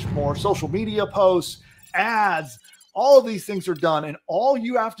much more. Social media posts, ads, all of these things are done, and all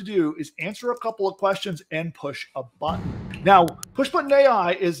you have to do is answer a couple of questions and push a button. Now, Push Button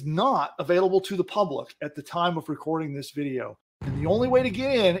AI is not available to the public at the time of recording this video. And the only way to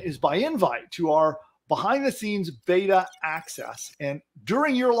get in is by invite to our behind-the-scenes beta access. And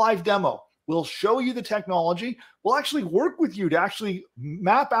during your live demo, we'll show you the technology. We'll actually work with you to actually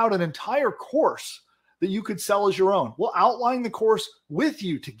map out an entire course that you could sell as your own. We'll outline the course with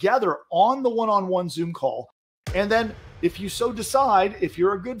you together on the one-on-one Zoom call. And then if you so decide, if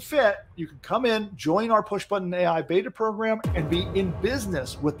you're a good fit, you can come in, join our Push Button AI beta program, and be in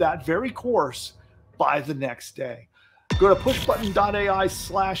business with that very course by the next day. Go to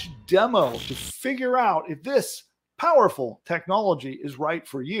pushbutton.ai/demo to figure out if this powerful technology is right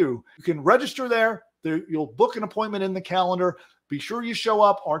for you. You can register there. You'll book an appointment in the calendar. Be sure you show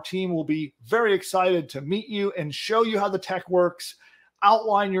up. Our team will be very excited to meet you and show you how the tech works,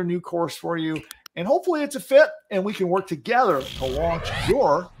 outline your new course for you, and hopefully it's a fit and we can work together to launch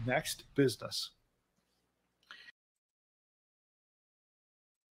your next business.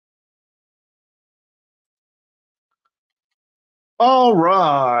 All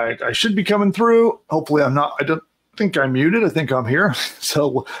right. I should be coming through. Hopefully I'm not. I don't think I'm muted. I think I'm here.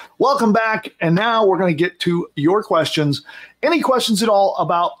 So welcome back. And now we're going to get to your questions. Any questions at all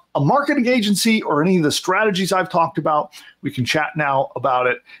about a marketing agency or any of the strategies I've talked about, we can chat now about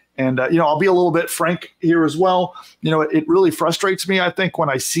it. And, I'll be a little bit frank here as well. It really frustrates me, I think, when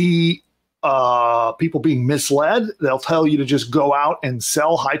I see people being misled. They'll tell you to just go out and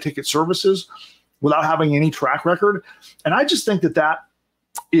sell high-ticket services without having any track record. And I just think that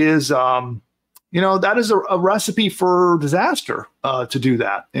is, that is a recipe for disaster to do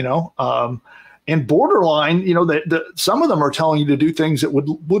that, and borderline, some of them are telling you to do things that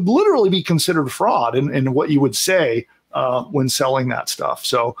would literally be considered fraud in what you would say when selling that stuff.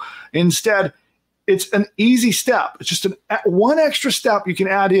 So instead, it's an easy step. It's just one extra step you can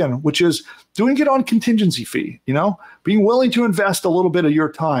add in, which is doing it on contingency fee, being willing to invest a little bit of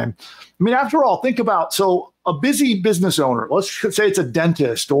your time. I mean, after all, think about, so a busy business owner, let's say it's a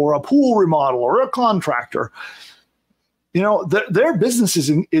dentist or a pool remodel or a contractor, their business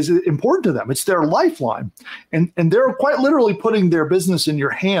is important to them. It's their lifeline. And they're quite literally putting their business in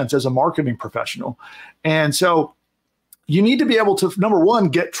your hands as a marketing professional. And so you need to be able to, number one,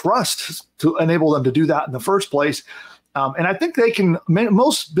 get trust to enable them to do that in the first place. And I think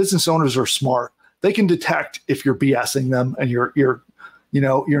most business owners are smart. They can detect if you're BSing them and you're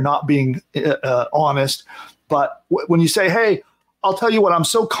not being honest. But when you say, hey, I'll tell you what, I'm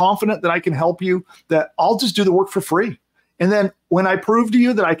so confident that I can help you that I'll just do the work for free. And then when I prove to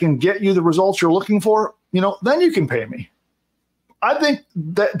you that I can get you the results you're looking for, then you can pay me. I think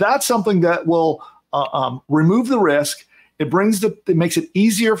that's something that will remove the risk. It makes it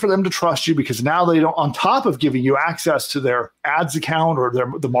easier for them to trust you, because now they don't, on top of giving you access to their ads account or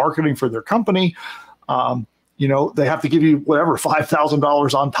the marketing for their company, they have to give you whatever,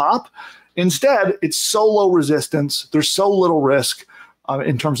 $5,000 on top. Instead, it's so low resistance. There's so little risk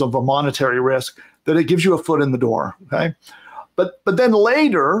in terms of a monetary risk that it gives you a foot in the door. Okay. But then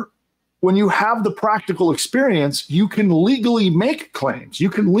later, when you have the practical experience, you can legally make claims.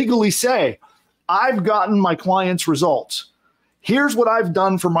 You can legally say, I've gotten my clients' results. Here's what I've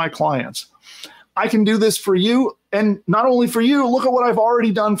done for my clients. I can do this for you. And not only for you, look at what I've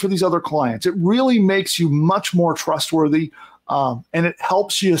already done for these other clients. It really makes you much more trustworthy, and it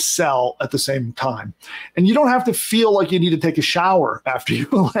helps you sell at the same time. And you don't have to feel like you need to take a shower after you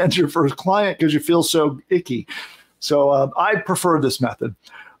land your first client because you feel so icky. So I prefer this method.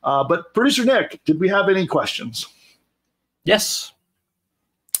 But Producer Nick, did we have any questions? Yes.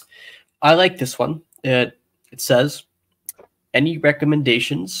 I like this one. It says, any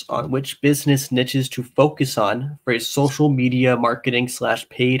recommendations on which business niches to focus on for a social media marketing /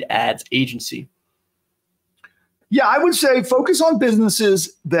 paid ads agency? Yeah, I would say focus on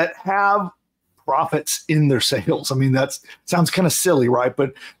businesses that have profits in their sales. I mean, that sounds kind of silly, right?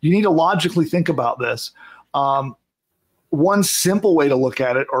 But you need to logically think about this. one simple way to look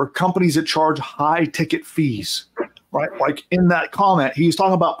at it are companies that charge high ticket fees, right? Like in that comment, he's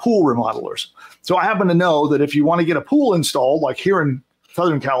talking about pool remodelers. So I happen to know that if you want to get a pool installed, like here in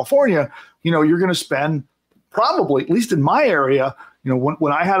Southern California, you're going to spend probably, at least in my area,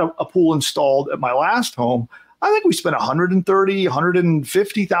 when I had a pool installed at my last home, I think we spent $130,000,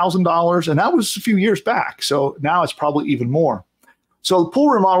 $150,000, and that was a few years back. So now it's probably even more. So pool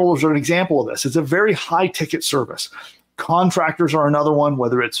remodelers are an example of this. It's a very high ticket service. Contractors are another one,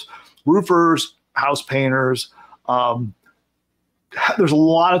 whether it's roofers, house painters. There's a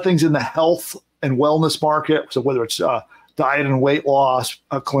lot of things in the health and wellness market. So whether it's diet and weight loss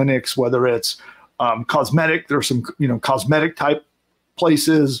clinics, whether it's cosmetic, there's some cosmetic type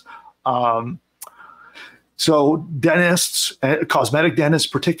places. So dentists, cosmetic dentists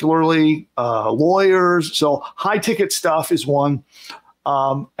particularly, lawyers. So high ticket stuff is one.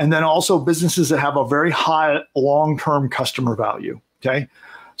 And then also businesses that have a very high long-term customer value. Okay.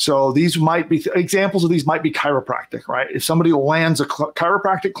 So these might be examples of these might be chiropractic, right? If somebody lands a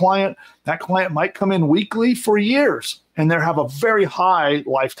chiropractic client, that client might come in weekly for years and they have a very high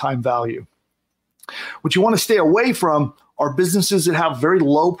lifetime value. What you want to stay away from are businesses that have very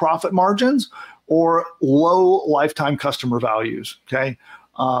low profit margins or low lifetime customer values. Okay.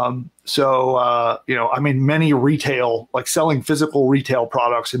 Many retail, like selling physical retail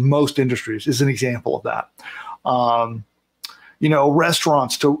products in most industries is an example of that.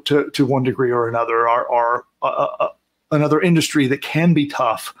 Restaurants to one degree or another are another industry that can be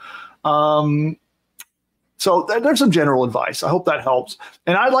tough. So there's some general advice. I hope that helps.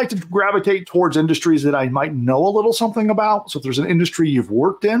 And I'd like to gravitate towards industries that I might know a little something about. So if there's an industry you've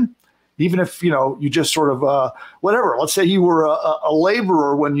worked in, even if, you just sort of, whatever, let's say you were a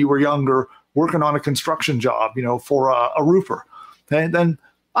laborer when you were younger, working on a construction job, for a roofer. Okay? Then,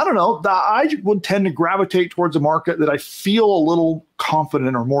 I don't know, I would tend to gravitate towards a market that I feel a little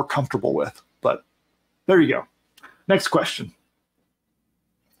confident or more comfortable with. But there you go. Next question.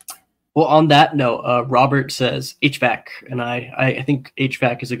 Well, on that note, Robert says HVAC, and I think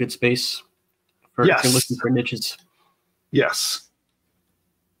HVAC is a good space for if you're looking for niches. Yes.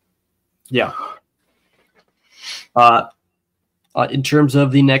 Yeah. In terms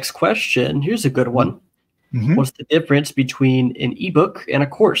of the next question, here's a good one. Mm-hmm. What's the difference between an ebook and a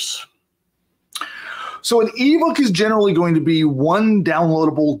course? So an ebook is generally going to be one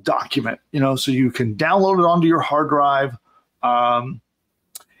downloadable document, so you can download it onto your hard drive.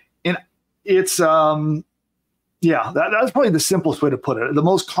 And it's, that's probably the simplest way to put it. The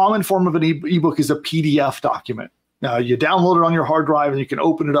most common form of an ebook is a PDF document. Now you download it on your hard drive and you can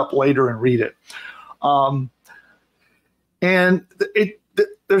open it up later and read it.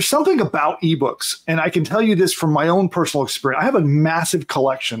 There's something about ebooks, and I can tell you this from my own personal experience. I have a massive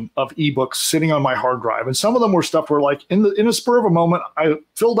collection of ebooks sitting on my hard drive, and some of them were stuff where, like, in a spur of a moment, I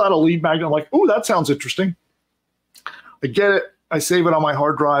filled out a lead magnet. I'm like, oh, that sounds interesting. I get it. I save it on my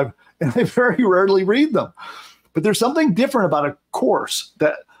hard drive, and I very rarely read them. But there's something different about a course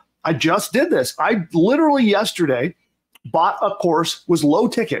that I just did this. I literally yesterday bought a course, was low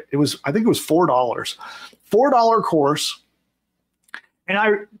ticket. I think it was $4, $4 course. And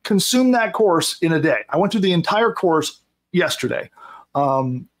I consumed that course in a day. I went through the entire course yesterday.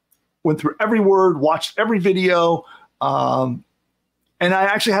 Went through every word, watched every video. And I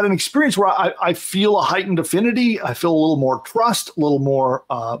actually had an experience where I feel a heightened affinity. I feel a little more trust, a little more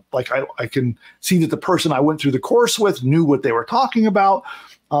like I can see that the person I went through the course with knew what they were talking about.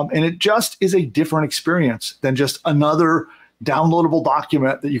 And it just is a different experience than just another downloadable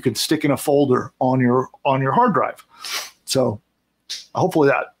document that you can stick in a folder on your hard drive. So hopefully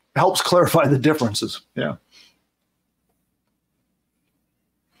that helps clarify the differences. Yeah.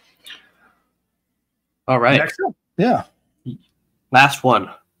 All right. Next up. Yeah. Last one.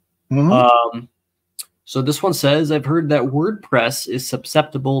 Mm-hmm. So this one says, I've heard that WordPress is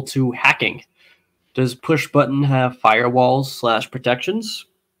susceptible to hacking. Does Pushbutton have firewalls / protections?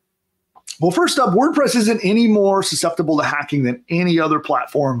 Well, first up, WordPress isn't any more susceptible to hacking than any other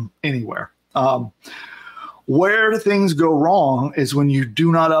platform anywhere. Where things go wrong is when you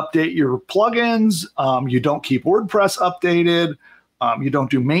do not update your plugins, you don't keep WordPress updated, you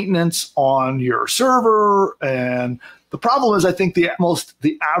don't do maintenance on your server. And the problem is, I think the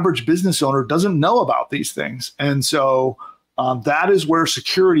average business owner doesn't know about these things. And so that is where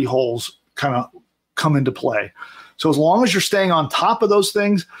security holes kind of come into play. So as long as you're staying on top of those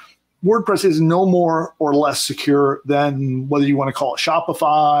things, WordPress is no more or less secure than whether you want to call it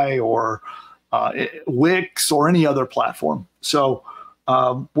Shopify or Wix or any other platform. So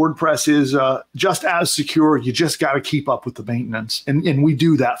WordPress is just as secure. You just got to keep up with the maintenance. And we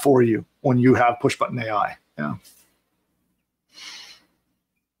do that for you when you have Pushbutton AI. Yeah.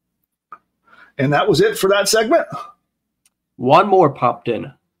 And that was it for that segment. One more popped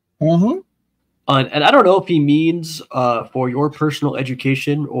in. Mm-hmm. And I don't know if he means for your personal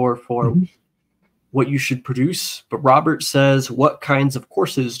education or for what you should produce, but Robert says, what kinds of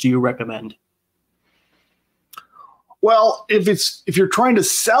courses do you recommend? Well, if you're trying to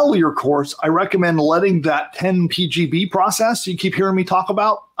sell your course, I recommend letting that 10 PGB process you keep hearing me talk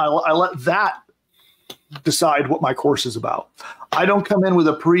about, I let that decide what my course is about. I don't come in with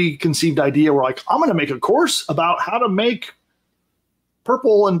a preconceived idea where like, I'm going to make a course about how to make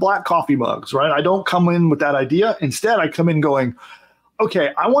purple and black coffee mugs, right? I don't come in with that idea. Instead, I come in going,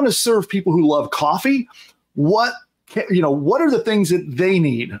 okay, I want to serve people who love coffee. What are the things that they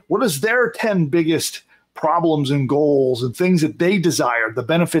need? What is their 10 biggest problems and goals and things that they desire, the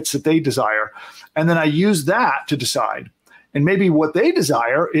benefits that they desire? And then I use that to decide. And maybe what they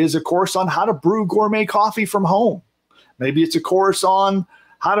desire is a course on how to brew gourmet coffee from home. Maybe it's a course on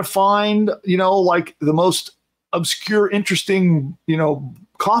how to find, like the most obscure, interesting,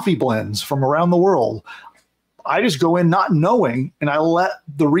 coffee blends from around the world. I just go in not knowing, and I let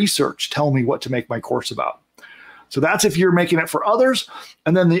the research tell me what to make my course about. So that's if you're making it for others.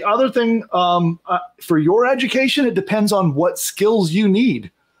 And then the other thing, for your education, it depends on what skills you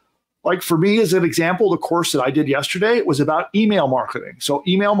need. Like for me, as an example, the course that I did yesterday, it was about email marketing. So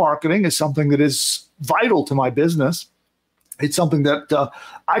email marketing is something that is vital to my business. It's something that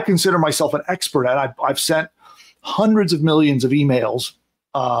I consider myself an expert at. I've sent hundreds of millions of emails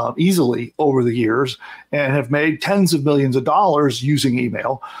easily over the years and have made tens of millions of dollars using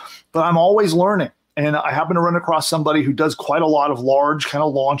email, but I'm always learning. And I happen to run across somebody who does quite a lot of large kind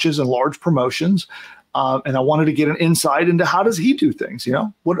of launches and large promotions. And I wanted to get an insight into how does he do things,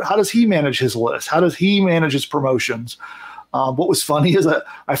 how does he manage his list? How does he manage his promotions? What was funny is that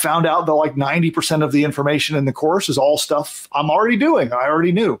I found out that like 90% of the information in the course is all stuff I'm already doing. I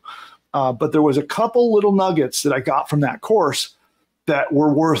already knew. But there was a couple little nuggets that I got from that course that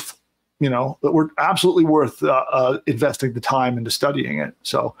were worth, that were absolutely worth investing the time into studying it.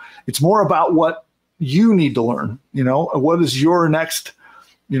 So it's more about what you need to learn, what is your next,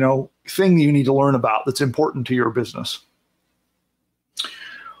 thing you need to learn about that's important to your business.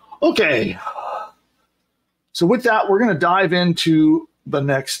 Okay. So with that, we're going to dive into the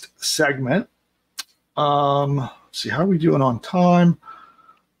next segment. Let's see, how are we doing on time?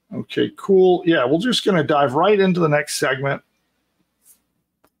 Okay, cool. Yeah, we're just going to dive right into the next segment.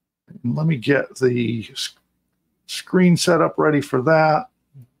 Let me get the screen set up ready for that.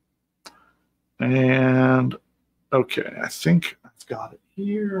 And okay, I think I've got it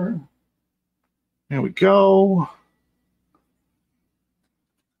here. There we go.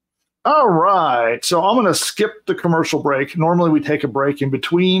 All right, so I'm going to skip the commercial break. Normally we take a break in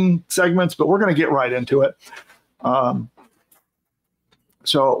between segments, but we're going to get right into it.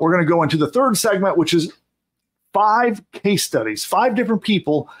 So we're going to go into the third segment, which is 5 case studies, 5 different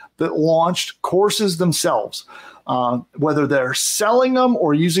people that launched courses themselves. Whether they're selling them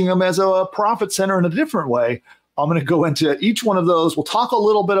or using them as a profit center in a different way, I'm going to go into each one of those. We'll talk a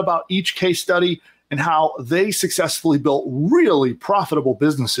little bit about each case study and how they successfully built really profitable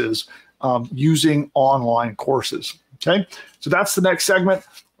businesses using online courses. Okay, so that's the next segment.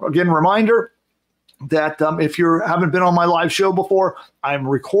 Again, reminder that if you haven't been on my live show before, I'm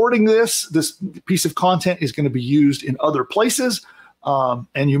recording this. This piece of content is going to be used in other places,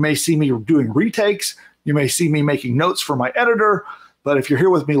 and you may see me doing retakes. You may see me making notes for my editor, but if you're here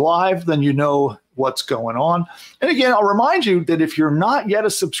with me live, then you know what's going on. And again, I'll remind you that if you're not yet a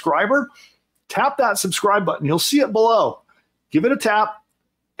subscriber, tap that subscribe button. You'll see it below. Give it a tap,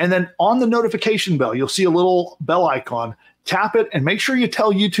 and then on the notification bell, you'll see a little bell icon. Tap it and make sure you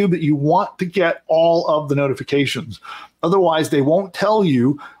tell YouTube that you want to get all of the notifications. Otherwise, they won't tell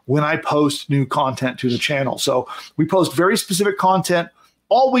you when I post new content to the channel. So we post very specific content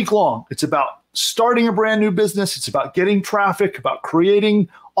all week long. It's about starting a brand new business. It's about getting traffic, about creating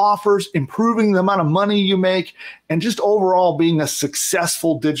offers, improving the amount of money you make, and just overall being a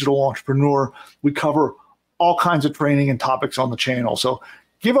successful digital entrepreneur. We cover all kinds of training and topics on the channel. So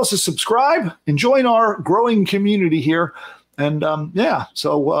give us a subscribe and join our growing community here. And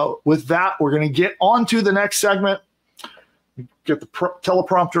so with that, we're going to get on to the next segment. Get the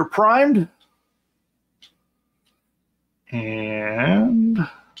teleprompter primed. And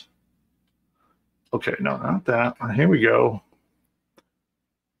okay, no, not that. Here we go.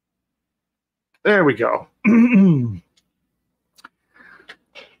 There we go.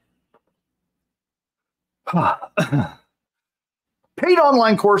 Paid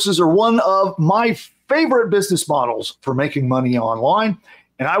online courses are one of my favorite business models for making money online.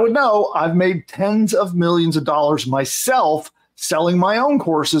 And I would know I've made tens of millions of dollars myself selling my own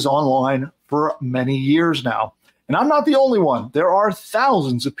courses online for many years now. And I'm not the only one. There are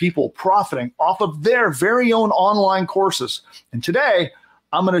thousands of people profiting off of their very own online courses. And today,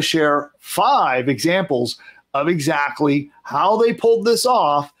 I'm going to share 5 examples of exactly how they pulled this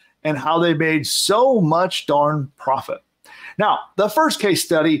off and how they made so much darn profit. Now, the first case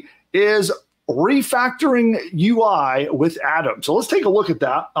study is refactoring UI with Adam. So let's take a look at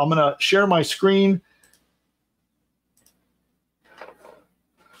that. I'm going to share my screen.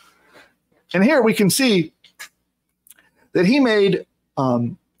 And here we can see that he made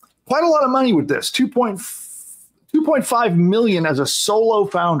quite a lot of money with this, 2.5 million as a solo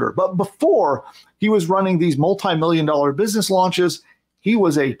founder. But before he was running these multi-million-dollar business launches, he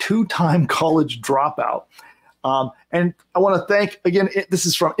was a 2-time college dropout. And I want to thank, again, this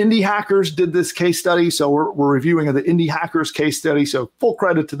is from Indie Hackers, did this case study. So we're reviewing the Indie Hackers case study. So full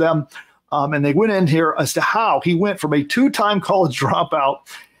credit to them. And they went in here as to how he went from a 2-time college dropout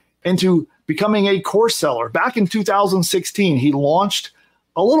into becoming a course seller. Back in 2016, he launched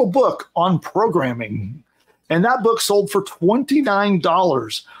a little book on programming, and that book sold for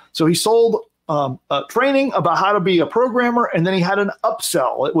 $29. So he sold training about how to be a programmer, and then he had an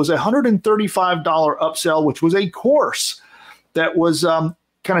upsell. It was a $135 upsell, which was a course that was kind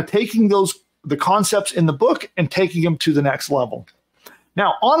of taking the concepts in the book and taking them to the next level.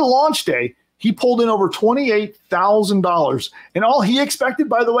 Now, on launch day, he pulled in over $28,000, and all he expected,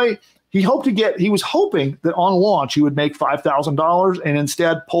 by the way, he was hoping that on launch he would make $5,000, and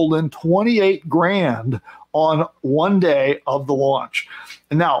instead pulled in 28 grand on one day of the launch.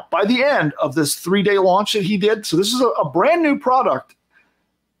 And now, by the end of this 3-day launch that he did, so this is a brand new product,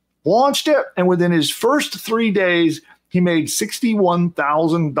 launched it, and within his first 3 days, he made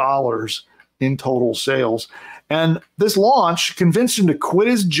 $61,000 in total sales. And this launch convinced him to quit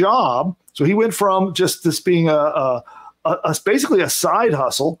his job. So he went from just this being basically a side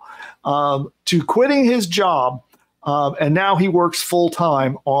hustle to quitting his job. And now he works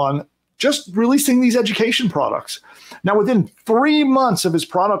full-time on just releasing these education products. Now, within 3 months of his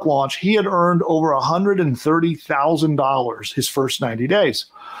product launch, he had earned over $130,000 his first 90 days.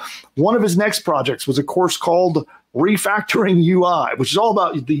 One of his next projects was a course called Refactoring UI, which is all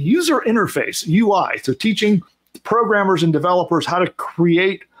about the user interface, UI. So teaching programmers and developers how to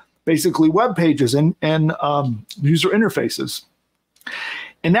create basically web pages and user interfaces.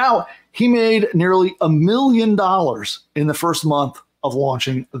 And now he made nearly $1 million in the first month of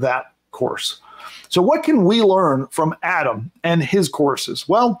launching that course. So what can we learn from Adam and his courses?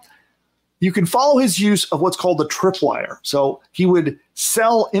 Well, you can follow his use of what's called the tripwire. So he would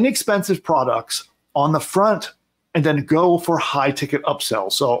sell inexpensive products on the front and then go for high ticket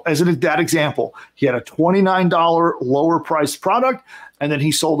upsells. So as in that example, he had a $29 lower priced product, and then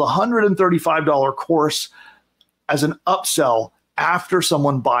he sold a $135 course as an upsell after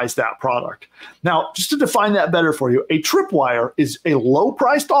someone buys that product. Now, just to define that better for you, a tripwire is a low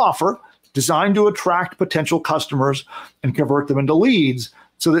priced offer designed to attract potential customers and convert them into leads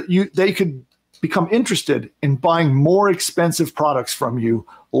so that they could become interested in buying more expensive products from you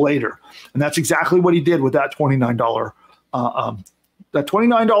later. And that's exactly what he did with that $29. That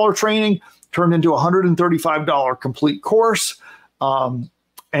 $29 training turned into a $135 complete course. And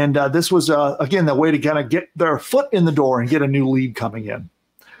this was, again, the way to kind of get their foot in the door and get a new lead coming in.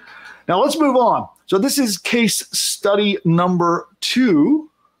 Now let's move on. So this is case study number 2.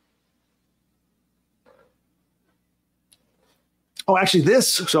 Oh, actually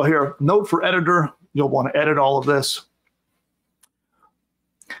so here, note for editor, you'll want to edit all of this.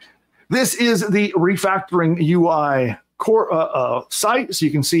 This is the Refactoring UI core site. So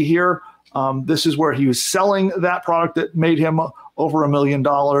you can see here, this is where he was selling that product that made him over $1 million.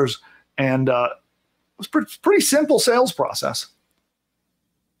 And it was pretty simple sales process.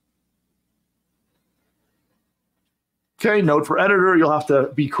 Okay, note for editor, you'll have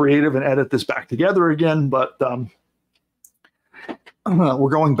to be creative and edit this back together again, but we're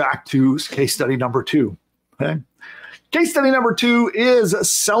going back to case study number 2. Okay. Case study number 2 is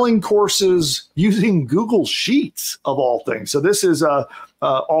selling courses using Google Sheets, of all things. So this is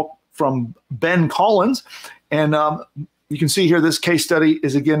all from Ben Collins. And you can see here, this case study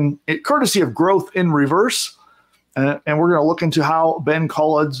is, again, courtesy of Growth in Reverse. And we're going to look into how Ben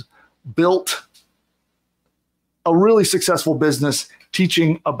Collins built a really successful business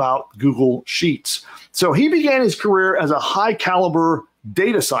teaching about Google Sheets. So he began his career as a high caliber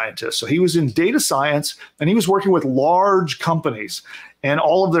data scientist. So he was in data science, and he was working with large companies and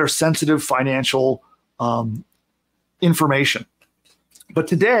all of their sensitive financial information. But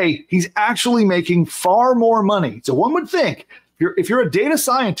today, he's actually making far more money. So one would think, if you're a data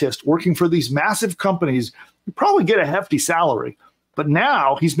scientist working for these massive companies, you probably get a hefty salary. But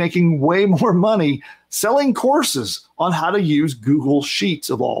now he's making way more money selling courses on how to use Google Sheets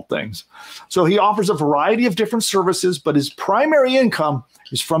of all things. So he offers a variety of different services, but his primary income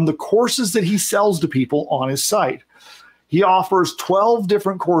is from the courses that he sells to people on his site. He offers 12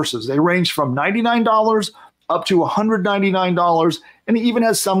 different courses. They range from $99 up to $199, and he even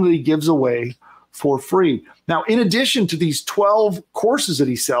has some that he gives away for free. Now, in addition to these 12 courses that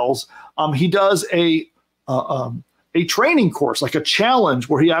he sells, he does a training course, like a challenge,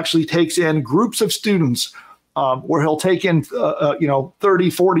 where he actually takes in groups of students, where he'll take in 30,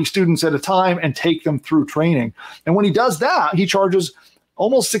 40 students at a time and take them through training. And when he does that, he charges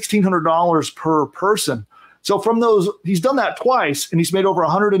almost $1,600 per person. So from those, he's done that twice, and he's made over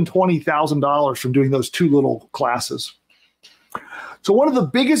 $120,000 from doing those two little classes. So one of the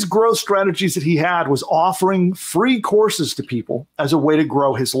biggest growth strategies that he had was offering free courses to people as a way to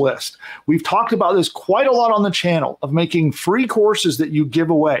grow his list. We've talked about this quite a lot on the channel, of making free courses that you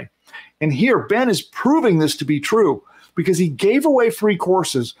give away. And here, Ben is proving this to be true, because he gave away free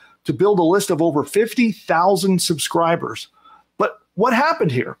courses to build a list of over 50,000 subscribers. But what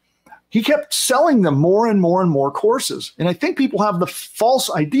happened here? He kept selling them more and more and more courses. And I think people have the false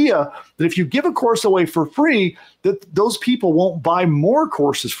idea that if you give a course away for free, that those people won't buy more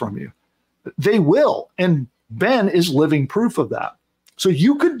courses from you. They will. And Ben is living proof of that. So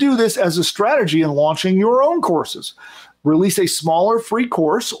you could do this as a strategy in launching your own courses. Release a smaller free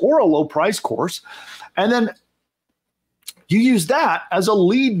course or a low price course, and then you use that as a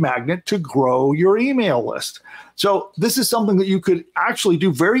lead magnet to grow your email list. So this is something that you could actually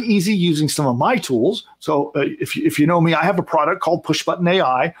do very easy using some of my tools. So if you know me, I have a product called Push Button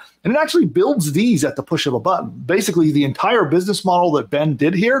AI, and it actually builds these at the push of a button. Basically, the entire business model that Ben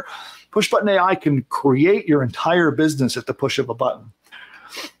did here, Push Button AI can create your entire business at the push of a button.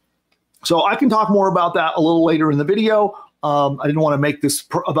 So I can talk more about that a little later in the video. I didn't want to make this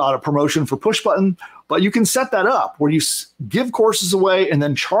about a promotion for Push Button, but you can set that up where you give courses away and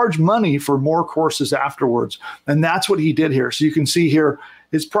then charge money for more courses afterwards. And that's what he did here. So you can see here,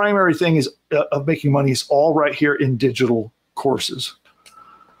 his primary thing is of making money is all right here in digital courses.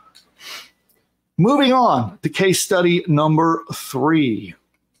 Moving on to case study number 3.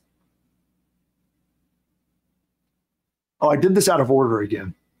 Oh, I did this out of order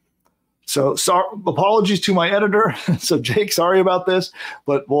again. So apologies to my editor. So Jake, sorry about this,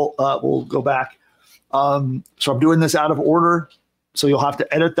 but we'll go back. So I'm doing this out of order. So you'll have to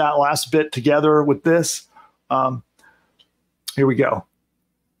edit that last bit together with this. Here we go.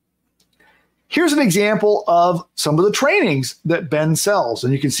 Here's an example of some of the trainings that Ben sells.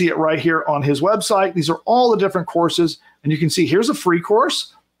 And you can see it right here on his website. These are all the different courses. And you can see here's a free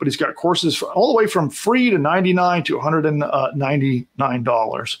course, but he's got courses all the way from free to $99 to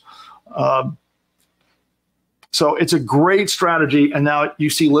 $199. So it's a great strategy. And now you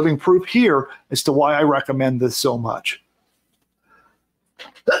see living proof here as to why I recommend this so much.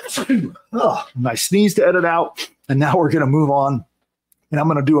 Oh, nice sneeze to edit out. And now we're going to move on. And I'm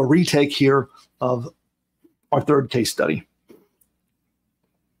going to do a retake here of our third case study.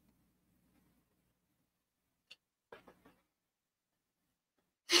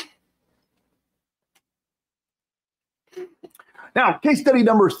 Now, case study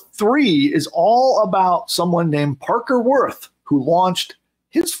number 3 is all about someone named Parker Worth, who launched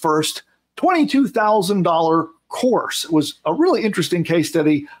his first $22,000 course. It was a really interesting case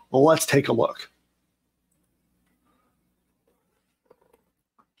study. Well, let's take a look.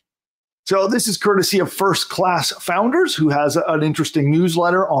 So this is courtesy of First Class Founders, who has an interesting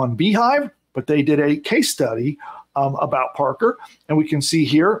newsletter on Beehive, but they did a case study about Parker. And we can see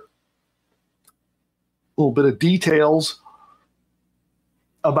here a little bit of details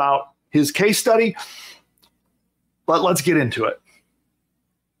about his case study, but let's get into it.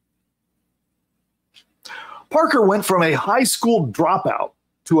 Parker went from a high school dropout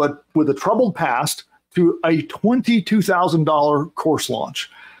with a troubled past to a $22,000 course launch.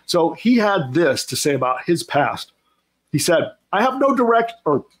 So he had this to say about his past. He said, I have no direct,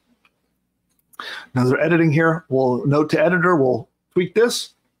 or another editing here, we'll note to editor, we'll tweak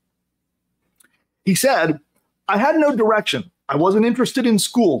this. He said, I had no direction. I wasn't interested in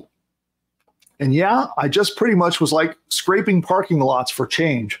school. And yeah, I just pretty much was like scraping parking lots for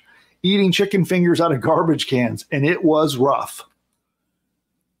change, eating chicken fingers out of garbage cans, and it was rough.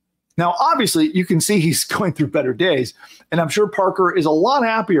 Now, obviously, you can see he's going through better days, and I'm sure Parker is a lot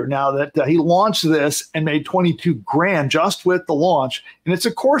happier now that he launched this and made 22 grand just with the launch, and it's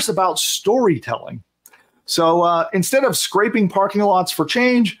a course about storytelling. So instead of scraping parking lots for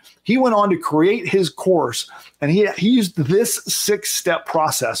change, he went on to create his course, and he used this 6-step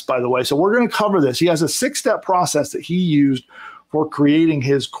process, by the way. So we're going to cover this. He has a 6-step process that he used for creating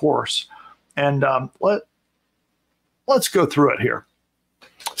his course. And let's go through it here.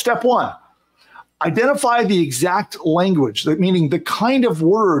 Step one, identify the exact language, meaning the kind of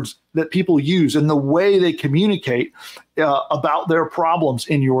words that people use and the way they communicate about their problems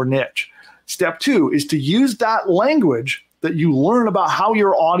in your niche. Step two is to use that language that you learn about how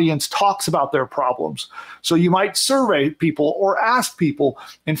your audience talks about their problems. So you might survey people or ask people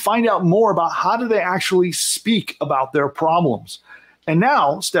and find out more about how do they actually speak about their problems. And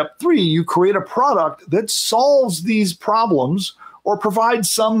now, step three, you create a product that solves these problems or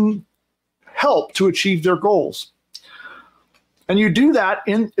provides some help to achieve their goals. And you do that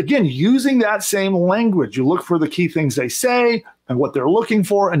again, using that same language. You look for the key things they say and what they're looking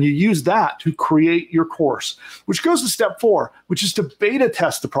for, and you use that to create your course, which goes to step four, which is to beta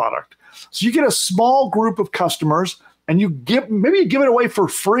test the product. So you get a small group of customers and maybe you give it away for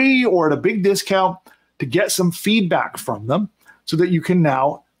free or at a big discount to get some feedback from them so that you can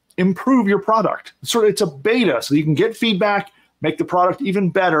now improve your product. It's a beta, so you can get feedback, make the product even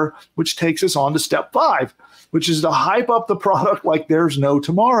better, which takes us on to step five, which is to hype up the product like there's no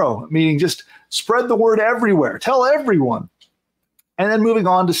tomorrow, meaning just spread the word everywhere, tell everyone. And then moving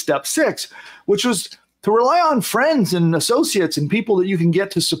on to step six, which was to rely on friends and associates and people that you can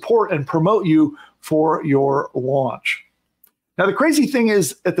get to support and promote you for your launch. Now, the crazy thing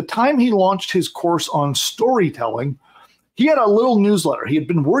is, at the time he launched his course on storytelling, he had a little newsletter. He had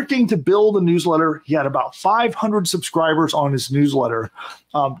been working to build a newsletter. He had about 500 subscribers on his newsletter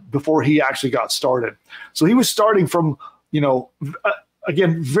before he actually got started. So he was starting from,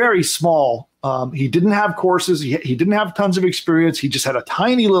 again, very small. He didn't have courses. He didn't have tons of experience. He just had a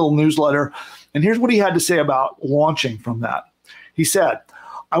tiny little newsletter. And here's what he had to say about launching from that. He said,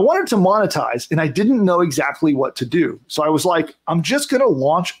 I wanted to monetize and I didn't know exactly what to do. So I was like, I'm just going to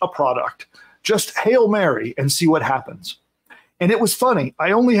launch a product. Just Hail Mary and see what happens. And it was funny.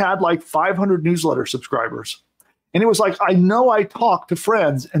 I only had like 500 newsletter subscribers. And it was like, I know I talk to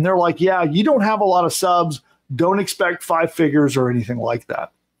friends and they're like, yeah, you don't have a lot of subs. Don't expect 5 figures or anything like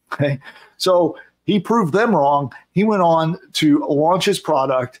that. Okay. So he proved them wrong. He went on to launch his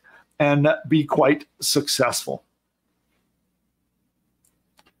product and be quite successful.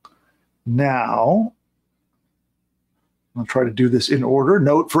 Now, I'll try to do this in order.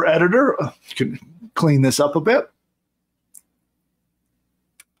 Note for editor, you can clean this up a bit.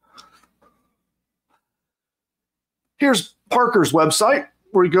 Here's Parker's website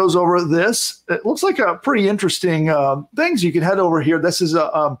where he goes over this. It looks like a pretty interesting things. You can head over here. This is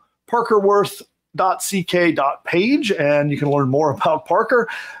a parkerworth.ck.page, and you can learn more about Parker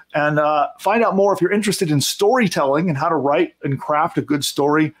and find out more if you're interested in storytelling and how to write and craft a good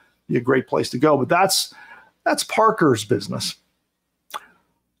story. Be a great place to go. But that's Parker's business.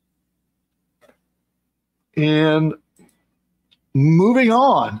 And moving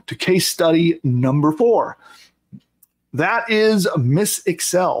on to case study number 4. That is Miss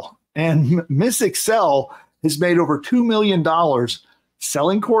Excel. And Miss Excel has made over $2 million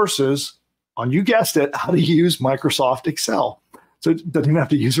selling courses on, you guessed it, how to use Microsoft Excel. So it doesn't even have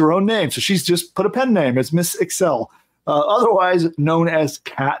to use her own name. So she's just put a pen name as Miss Excel, otherwise known as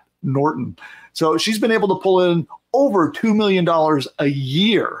Kat Norton. So she's been able to pull in over $2 million a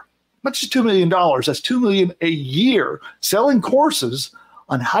year. Not just $2 million, that's $2 million a year selling courses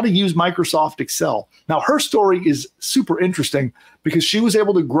on how to use Microsoft Excel. Now, her story is super interesting because she was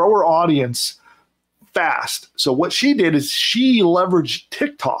able to grow her audience fast. So what she did is she leveraged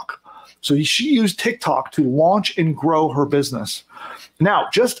TikTok. So she used TikTok to launch and grow her business. Now,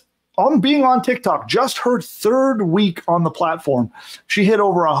 just on being on TikTok, just her 3rd week on the platform, she hit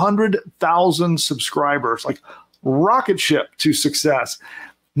over 100,000 subscribers, like rocket ship to success.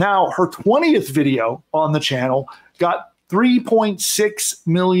 Now, her 20th video on the channel got 3.6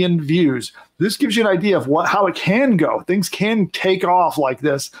 million views. This gives you an idea of how it can go. Things can take off like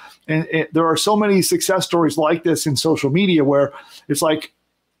this. And there are so many success stories like this in social media where it's like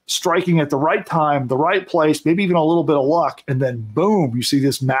striking at the right time, the right place, maybe even a little bit of luck, and then boom, you see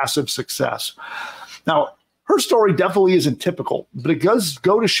this massive success. Now, her story definitely isn't typical, but it does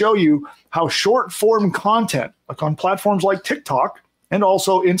go to show you how short form content, like on platforms like TikTok and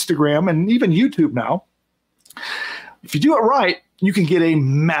also Instagram and even YouTube now, if you do it right, you can get a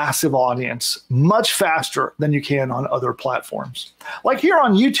massive audience much faster than you can on other platforms. Like here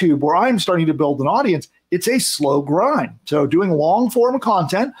on YouTube, where I'm starting to build an audience, it's a slow grind. So doing long form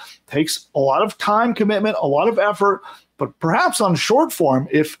content takes a lot of time commitment, a lot of effort, but perhaps on short form,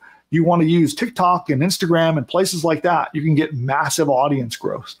 if you want to use TikTok and Instagram and places like that, you can get massive audience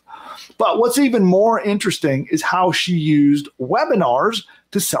growth. But what's even more interesting is how she used webinars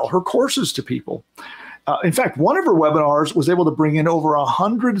to sell her courses to people. In fact, one of her webinars was able to bring in over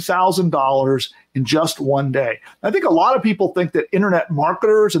 $100,000 in just one day. I think a lot of people think that internet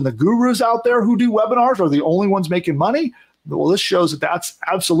marketers and the gurus out there who do webinars are the only ones making money. Well, this shows that that's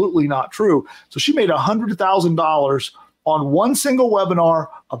absolutely not true. So she made $100,000 on one single webinar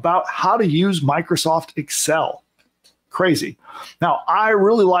about how to use Microsoft Excel. Crazy. Now, I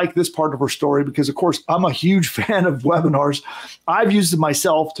really like this part of her story because, of course, I'm a huge fan of webinars. I've used them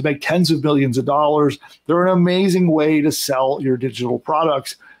myself to make tens of millions of dollars. They're an amazing way to sell your digital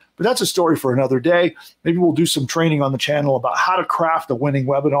products. But that's a story for another day. Maybe we'll do some training on the channel about how to craft a winning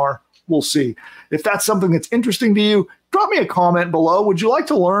webinar. We'll see. If that's something that's interesting to you, drop me a comment below. Would you like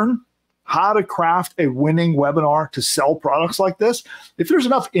to learn how to craft a winning webinar to sell products like this? If there's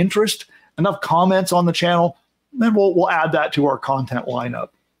enough interest, enough comments on the channel, then we'll add that to our content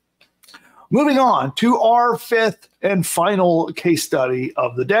lineup. Moving on to our fifth and final case study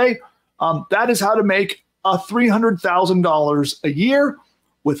of the day. That is how to make $300,000 a year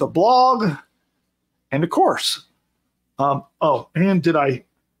with a blog and a course. I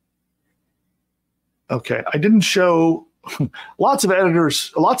didn't show lots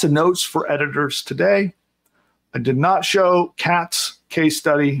of notes for editors today. I did not show Kat's case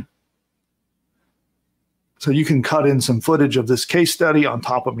study. So you can cut in some footage of this case study on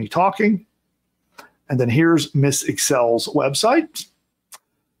top of me talking. And then here's Miss Excel's website.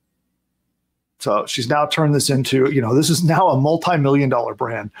 So she's now turned this into, this is now a multi-million-dollar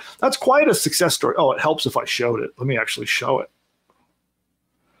brand. That's quite a success story. Oh, it helps if I showed it. Let me actually show it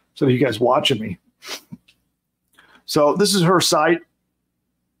so that you guys watching me. So this is her site.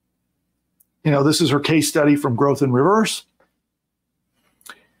 This is her case study from Growth in Reverse.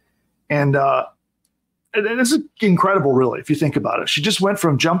 And this is incredible, really, if you think about it. She just went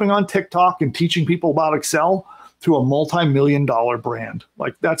from jumping on TikTok and teaching people about Excel to a multi-million-dollar brand.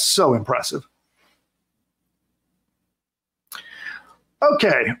 Like, that's so impressive.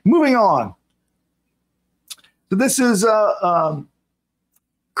 Okay, moving on. So this is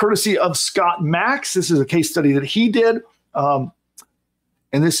courtesy of Scott Max. This is a case study that he did. And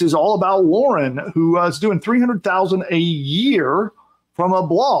this is all about Lauren, who is doing $300,000 a year from a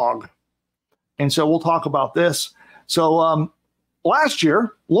blog. And so we'll talk about this. So last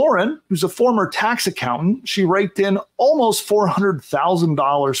year, Lauren, who's a former tax accountant, she raked in almost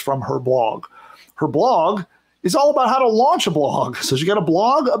 $400,000 from her blog. Her blog is all about how to launch a blog. So she got a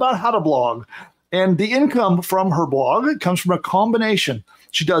blog about how to blog. And the income from her blog comes from a combination.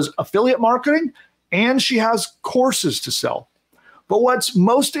 She does affiliate marketing and she has courses to sell. But what's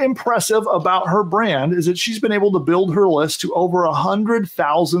most impressive about her brand is that she's been able to build her list to over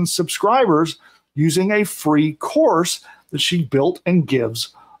 100,000 subscribers using a free course that she built and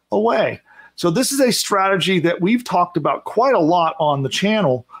gives away. So this is a strategy that we've talked about quite a lot on the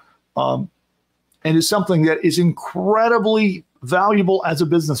channel, and is something that is incredibly valuable as a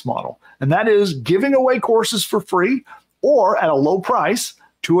business model. And that is giving away courses for free or at a low price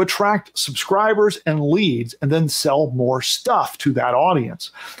to attract subscribers and leads and then sell more stuff to that audience.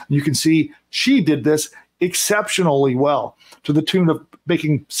 And you can see she did this exceptionally well, to the tune of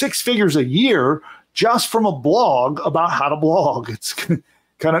making 6 figures a year just from a blog about how to blog. It's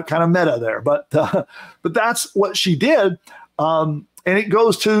kind of meta there, but that's what she did. And it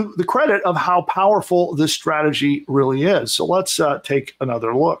goes to the credit of how powerful this strategy really is. So let's take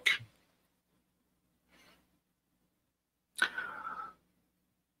another look.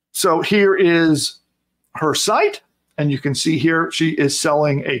 So here is her site, and you can see here she is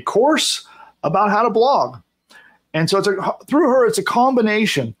selling a course about how to blog. And so through her, it's a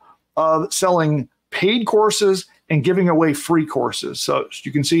combination of selling paid courses and giving away free courses. So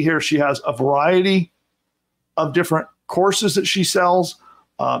you can see here she has a variety of different courses that she sells,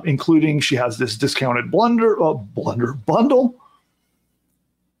 including she has this discounted bundle.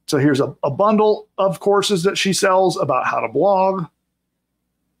 So here's a bundle of courses that she sells about how to blog,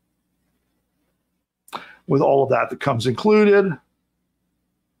 with all of that comes included.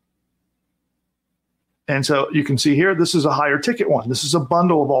 And so you can see here, this is a higher ticket one. This is a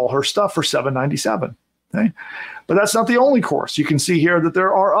bundle of all her stuff for $7.97. Okay? But that's not the only course. You can see here that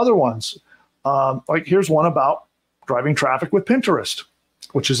there are other ones. Like here's one about driving traffic with Pinterest,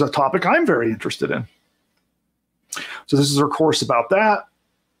 which is a topic I'm very interested in. So this is her course about that.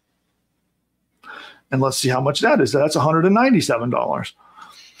 And let's see how much that is. That's $197.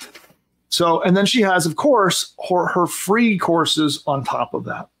 So, and then she has, of course, her free courses on top of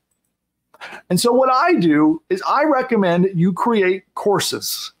that. And so what I do is I recommend you create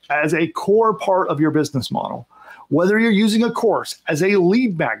courses as a core part of your business model. Whether you're using a course as a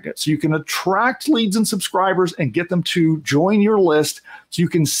lead magnet so you can attract leads and subscribers and get them to join your list so you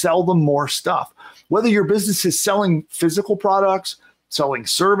can sell them more stuff. Whether your business is selling physical products, selling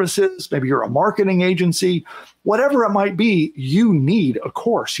services, maybe you're a marketing agency, whatever it might be, you need a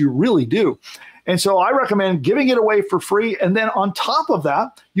course. You really do. And so I recommend giving it away for free. And then on top of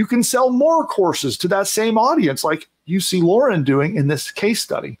that, you can sell more courses to that same audience, like you see Lauren doing in this case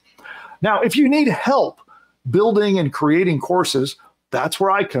study. Now, if you need help building and creating courses, that's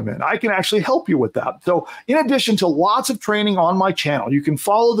where I come in. I can actually help you with that. So in addition to lots of training on my channel, you can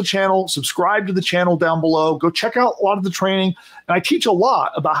follow the channel, subscribe to the channel down below, go check out a lot of the training. And I teach a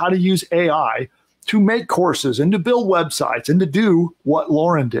lot about how to use AI to make courses and to build websites and to do what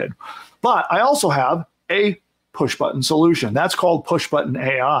Lauren did. But I also have a push button solution. That's called Push Button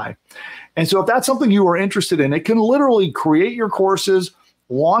AI. And so if that's something you are interested in, it can literally create your courses,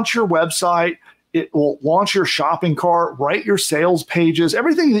 launch your website. It will launch your shopping cart, write your sales pages,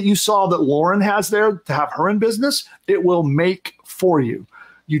 everything that you saw that Lauren has there to have her in business, it will make for you.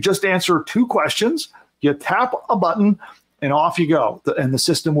 You just answer 2 questions, you tap a button, and off you go. And the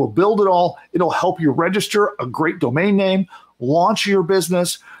system will build it all. It'll help you register a great domain name, launch your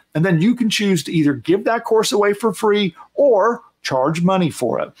business, and then you can choose to either give that course away for free or charge money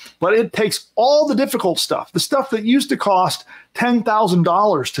for it. But it takes all the difficult stuff, the stuff that used to cost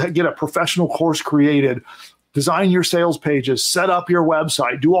 $10,000 to get a professional course created, design your sales pages, set up your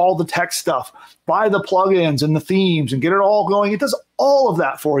website, do all the tech stuff, buy the plugins and the themes and get it all going. It does all of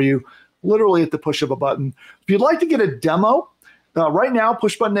that for you, literally at the push of a button. If you'd like to get a demo, right now,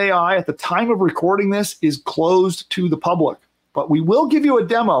 Push Button AI at the time of recording this is closed to the public, but we will give you a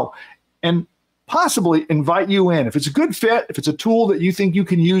demo and possibly invite you in. If it's a good fit, if it's a tool that you think you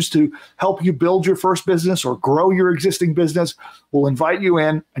can use to help you build your first business or grow your existing business, we'll invite you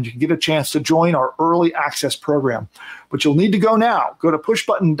in and you can get a chance to join our early access program. But you'll need to go now. Go to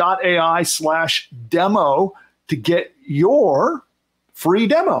pushbutton.ai/demo to get your free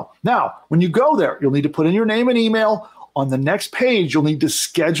demo. Now, when you go there, you'll need to put in your name and email. On the next page, you'll need to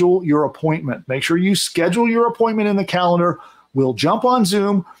schedule your appointment. Make sure you schedule your appointment in the calendar. We'll jump on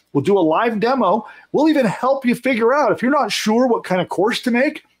Zoom. We'll do a live demo. We'll even help you figure out if you're not sure what kind of course to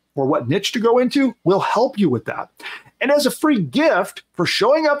make or what niche to go into, we'll help you with that. And as a free gift for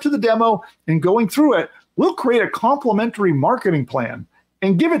showing up to the demo and going through it, we'll create a complimentary marketing plan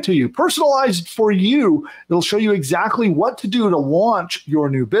and give it to you, personalized for you. It'll show you exactly what to do to launch your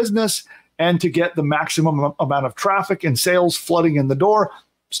new business and to get the maximum amount of traffic and sales flooding in the door.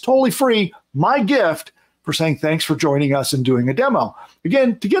 It's totally free. My gift for saying thanks for joining us and doing a demo.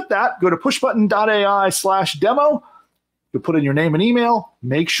 Again, to get that, go to pushbutton.ai/demo. You put in your name and email.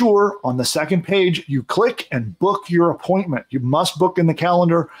 Make sure on the second page you click and book your appointment. You must book in the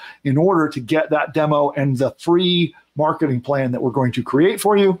calendar in order to get that demo and the free marketing plan that we're going to create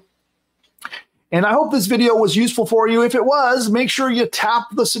for you. And I hope this video was useful for you. If it was, make sure you tap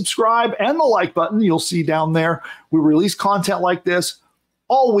the subscribe and the like button. You'll see down there. We release content like this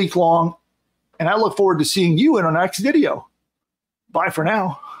all week long. And I look forward to seeing you in our next video. Bye for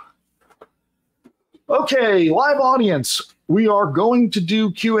now. Okay, live audience. We are going to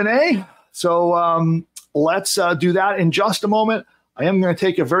do Q&A. So let's do that in just a moment. I am going to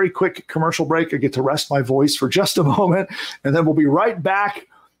take a very quick commercial break. I get to rest my voice for just a moment, and then we'll be right back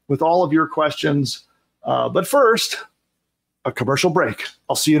with all of your questions. But first, a commercial break.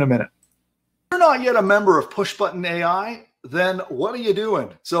 I'll see you in a minute. If you're not yet a member of Push Button AI, then what are you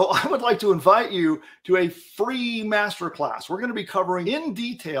doing? So I would like to invite you to a free masterclass. We're going to be covering in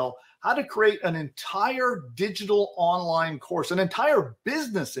detail how to create an entire digital online course, an entire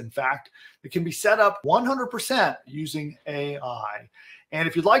business, in fact, that can be set up 100% using AI. And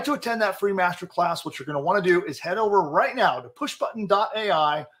if you'd like to attend that free masterclass, what you're going to want to do is head over right now to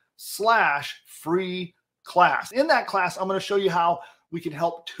pushbutton.ai/free class. In that class, I'm going to show you how we can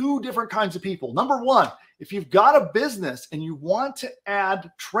help 2 different kinds of people. Number 1, if you've got a business and you want to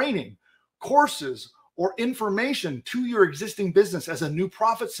add training, courses, or information to your existing business as a new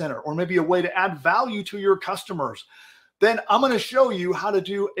profit center, or maybe a way to add value to your customers, then I'm going to show you how to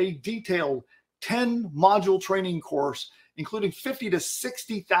do a detailed 10-module training course, including 50 to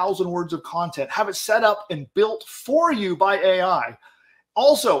 60,000 words of content. Have it set up and built for you by AI.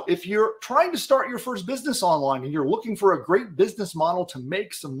 Also, if you're trying to start your first business online and you're looking for a great business model to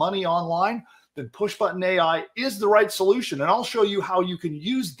make some money online, then Push Button AI is the right solution. And I'll show you how you can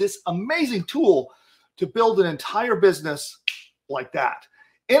use this amazing tool to build an entire business like that.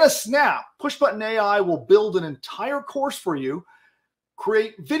 In a snap, Push Button AI will build an entire course for you,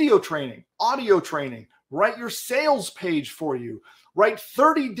 create video training, audio training, write your sales page for you, write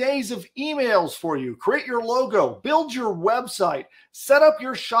 30 days of emails for you, create your logo, build your website, set up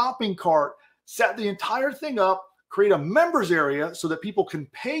your shopping cart, set the entire thing up, create a members area so that people can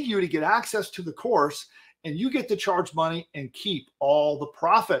pay you to get access to the course, and you get to charge money and keep all the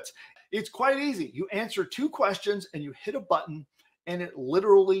profits. It's quite easy. You answer 2 questions and you hit a button, and it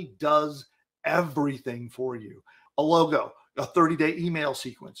literally does everything for you. A logo, a 30-day email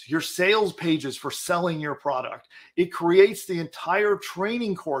sequence, your sales pages for selling your product. It creates the entire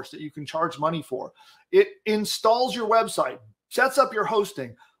training course that you can charge money for. It installs your website, sets up your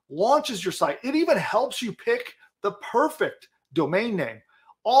hosting, launches your site. It even helps you pick the perfect domain name,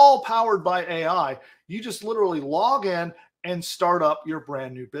 all powered by AI. You just literally log in and start up your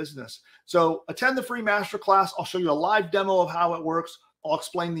brand new business. So attend the free masterclass. I'll show you a live demo of how it works. I'll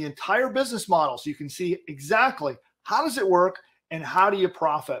explain the entire business model so you can see exactly how does it work and how do you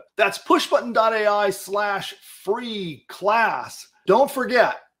profit. That's pushbutton.ai/free class. Don't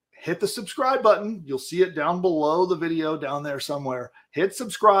forget, hit the subscribe button. You'll see it down below the video down there somewhere. Hit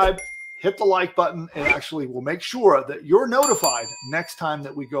subscribe, hit the like button, and actually we'll make sure that you're notified next time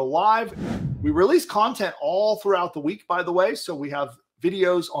that we go live. We release content all throughout the week, by the way, so we have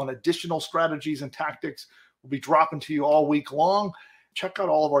videos on additional strategies and tactics we'll be dropping to you all week long. Check out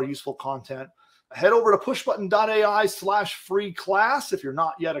all of our useful content. Head over to pushbutton.ai/free class if you're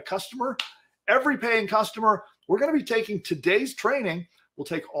not yet a customer. Every paying customer, we're going to be taking today's training. We'll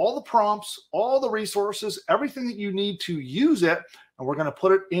take all the prompts, all the resources, everything that you need to use it, and we're going to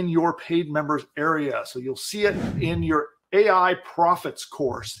put it in your paid members area. So you'll see it in your AI profits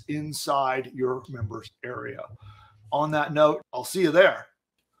course inside your members area. On that note, I'll see you there.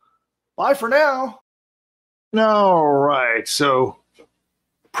 Bye for now. All right. So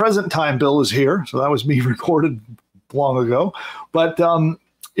present time Bill is here. So that was me recorded long ago. But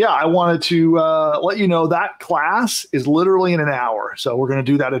yeah, I wanted to let you know that class is literally in an hour. So we're going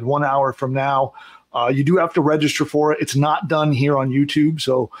to do that in 1 hour from now. You do have to register for it. It's not done here on YouTube,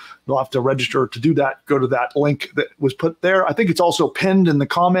 so you'll have to register to do that. Go to that link that was put there. I think it's also pinned in the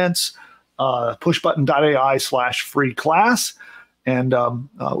comments, pushbutton.ai/free class. And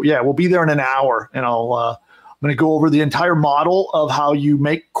yeah, we'll be there in an hour, and I'm going to go over the entire model of how you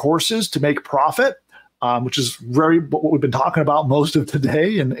make courses to make profit, which is what we've been talking about most of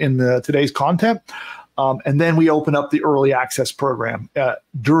today in today's content. And then we open up the early access program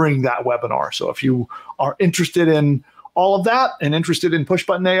during that webinar. So if you are interested in all of that and interested in Push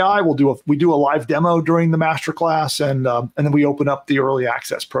Button AI, we do a live demo during the masterclass, and then we open up the early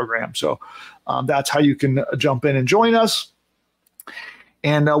access program. So that's how you can jump in and join us.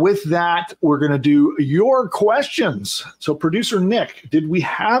 And with that, we're going to do your questions. So producer Nick, did we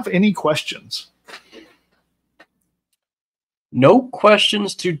have any questions? No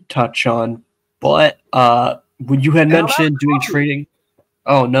questions to touch on. But when you had mentioned doing trading,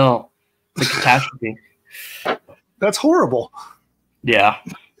 oh no, it's a catastrophe. That's horrible. Yeah.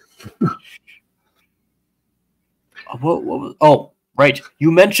 What was, oh, right.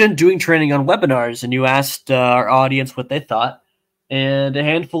 You mentioned doing training on webinars, and you asked our audience what they thought, and a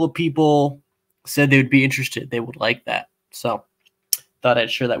handful of people said they would be interested. They would like that. So thought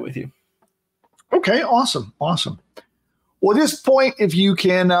I'd share that with you. Okay, awesome, awesome. Well, at this point, if you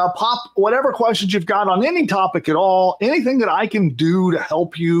can pop whatever questions you've got on any topic at all, anything that I can do to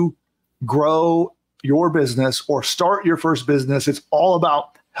help you grow your business or start your first business, it's all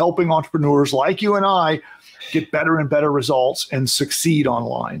about helping entrepreneurs like you and I get better and better results and succeed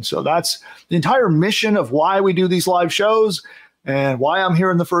online. So that's the entire mission of why we do these live shows and why I'm here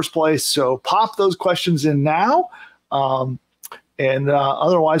in the first place. So pop those questions in now. Otherwise,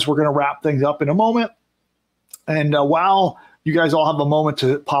 we're going to wrap things up in a moment. And while you guys all have a moment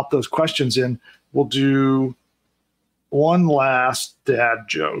to pop those questions in, we'll do one last dad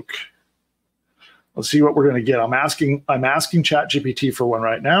joke. Let's see what we're going to get. I'm asking ChatGPT for one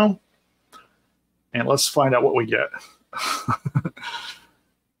right now, and let's find out what we get.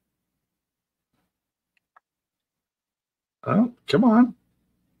 Oh, come on.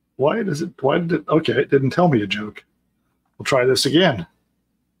 Why did it? Okay, it didn't tell me a joke. We'll try this again.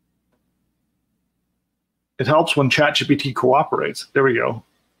 It helps when ChatGPT cooperates. There we go.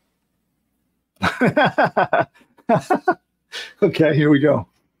 Okay, here we go.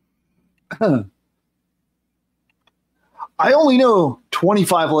 I only know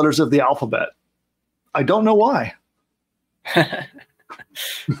 25 letters of the alphabet. I don't know why. I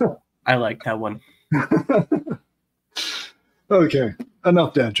like that one. Okay,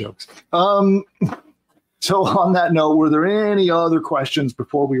 enough dad jokes. So on that note, were there any other questions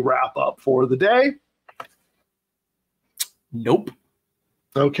before we wrap up for the day? Nope.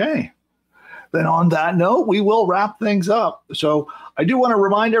 Okay. Then on that note, we will wrap things up. So I do want to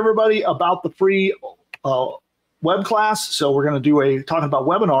remind everybody about the free web class. So we're going to do talking about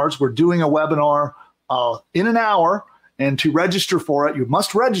webinars. We're doing a webinar in an hour. And to register for it, you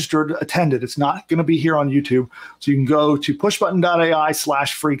must register to attend it. It's not going to be here on YouTube. So you can go to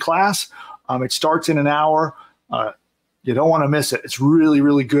pushbutton.ai/free class. It starts in an hour. You don't want to miss it. It's really,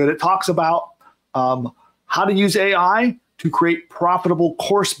 really good. It talks about how to use AI to create profitable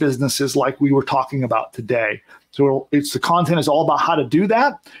course businesses like we were talking about today. So the content is all about how to do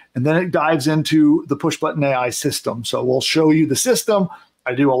that. And then it dives into the push button AI system. So we'll show you the system.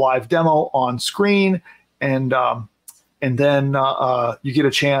 I do a live demo on screen, and then you get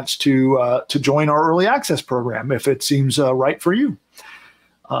a chance to join our early access program if it seems right for you.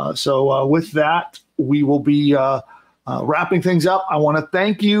 So with that, we will be wrapping things up. I want to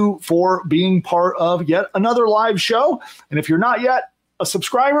thank you for being part of yet another live show. And if you're not yet a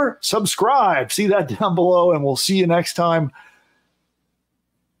subscriber, subscribe. See that down below, and we'll see you next time.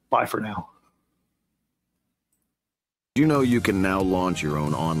 Bye for now. Do you know you can now launch your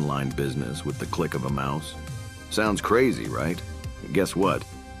own online business with the click of a mouse? Sounds crazy, right? Guess what?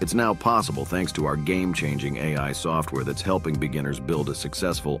 It's now possible thanks to our game-changing AI software that's helping beginners build a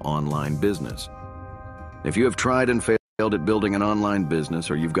successful online business. If you have tried and failed at building an online business,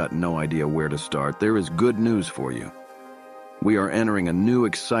 or you've got no idea where to start, there is good news for you. We are entering a new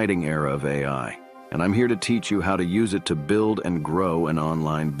exciting era of AI, and I'm here to teach you how to use it to build and grow an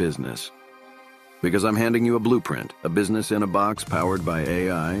online business. Because I'm handing you a blueprint, a business in a box powered by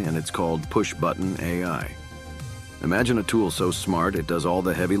AI, and it's called Push Button AI. Imagine a tool so smart it does all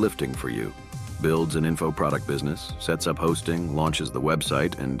the heavy lifting for you. Builds an info product business, sets up hosting, launches the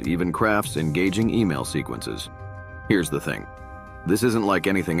website, and even crafts engaging email sequences. Here's the thing. This isn't like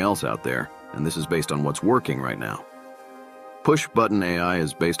anything else out there, and this is based on what's working right now. Push Button AI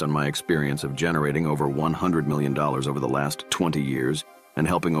is based on my experience of generating over $100 million over the last 20 years and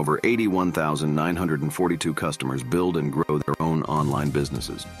helping over 81,942 customers build and grow their own online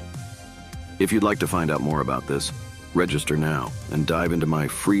businesses. If you'd like to find out more about this, register now and dive into my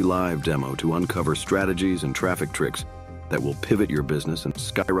free live demo to uncover strategies and traffic tricks that will pivot your business and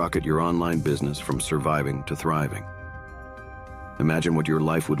skyrocket your online business from surviving to thriving. Imagine what your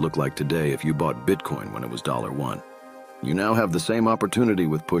life would look like today if you bought Bitcoin when it was $1. You now have the same opportunity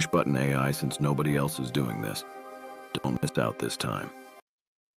with Push Button AI since nobody else is doing this. Don't miss out this time.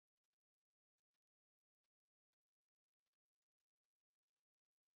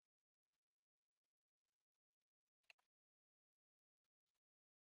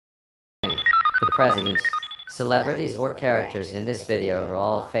 The presidents, celebrities, or characters in this video are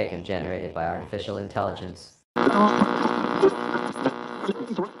all fake and generated by artificial intelligence.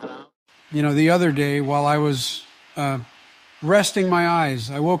 You know, the other day while I was resting my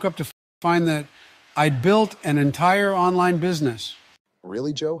eyes, I woke up to find that I'd built an entire online business.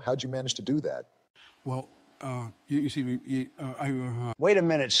 Really, Joe? How'd you manage to do that? Well, you see, Wait a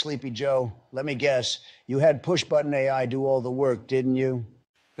minute, Sleepy Joe. Let me guess. You had Push Button AI do all the work, didn't you?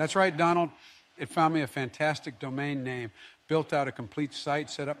 That's right, Donald. It found me a fantastic domain name, built out a complete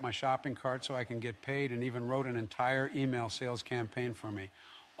site, set up my shopping cart so I can get paid, and even wrote an entire email sales campaign for me,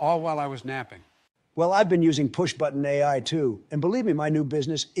 all while I was napping. Well, I've been using Push Button AI too. And believe me, my new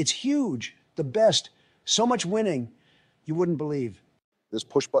business, it's huge. The best. So much winning, you wouldn't believe. This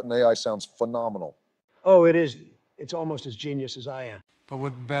Push Button AI sounds phenomenal. Oh, it is. It's almost as genius as I am. But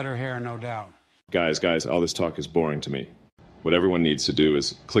with better hair, no doubt. Guys, all this talk is boring to me. What everyone needs to do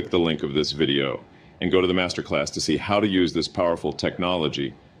is click the link of this video and go to the masterclass to see how to use this powerful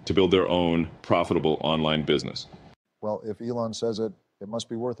technology to build their own profitable online business. Well, if Elon says it, it must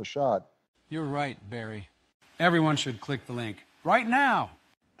be worth a shot. You're right, Barry. Everyone should click the link right now.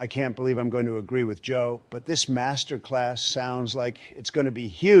 I can't believe I'm going to agree with Joe, but this masterclass sounds like it's going to be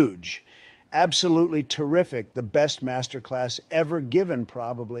huge. Absolutely terrific. The best masterclass ever given,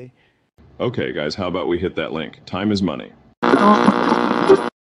 probably. Okay, guys, how about we hit that link? Time is money.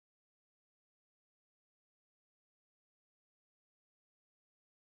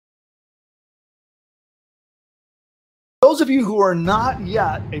 Those of you who are not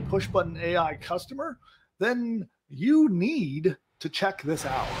yet a Push Button AI customer, then you need to check this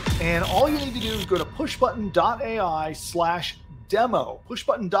out. And all you need to do is go to pushbutton.ai/demo,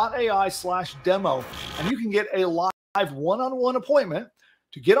 pushbutton.ai/demo, and you can get a live one-on-one appointment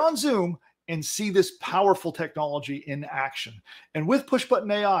to get on Zoom and see this powerful technology in action. And with Push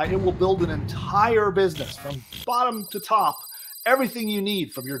Button AI, it will build an entire business from bottom to top. Everything you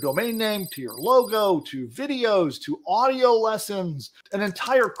need, from your domain name to your logo to videos to audio lessons, an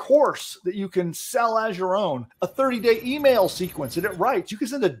entire course that you can sell as your own, a 30-day email sequence that it writes. You can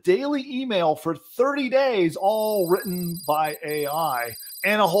send a daily email for 30 days, all written by AI,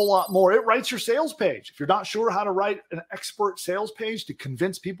 and a whole lot more. It writes your sales page. If you're not sure how to write an expert sales page to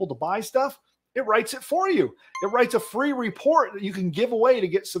convince people to buy stuff, It writes it for you. It writes a free report that you can give away to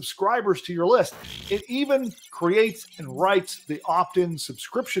get subscribers to your list. It even creates and writes the opt-in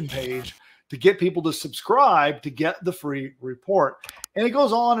subscription page to get people to subscribe to get the free report. And it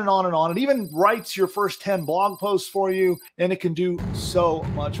goes on and on and on. It even writes your first 10 blog posts for you, and it can do so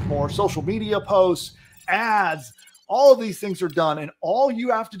much more. Social media posts, ads, all of these things are done, and all you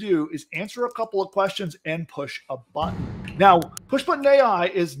have to do is answer a couple of questions and push a button. Now, Push Button AI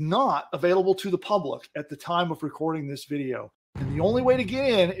is not available to the public at the time of recording this video, and the only way to get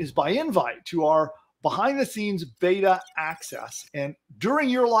in is by invite to our behind-the-scenes beta access. And during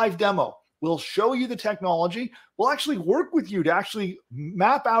your live demo, we'll show you the technology. We'll actually work with you to actually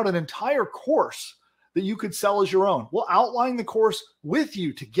map out an entire course that you could sell as your own. We'll outline the course with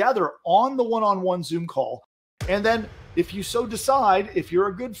you together on the one-on-one Zoom call. And then if you so decide, if you're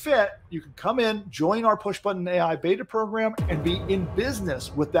a good fit, you can come in, join our Push Button AI beta program, and be in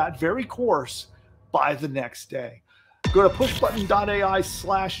business with that very course by the next day. Go to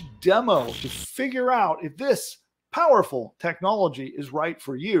pushbutton.ai/demo to figure out if this powerful technology is right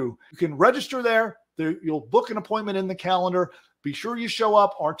for you. You can register there. You'll book an appointment in the calendar. Be sure you show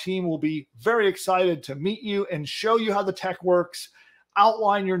up. Our team will be very excited to meet you and show you how the tech works,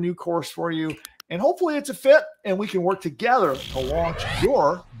 outline your new course for you, and hopefully it's a fit and we can work together to launch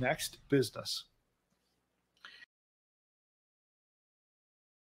your next business.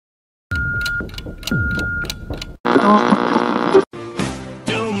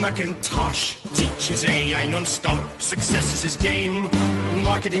 Bill McIntosh teaches AI non-stop. Success is his game.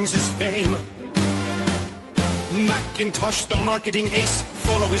 Marketing's his fame. McIntosh, the marketing ace.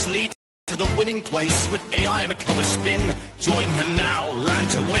 Follow his lead to the winning place with AI and a color spin. Join him now, learn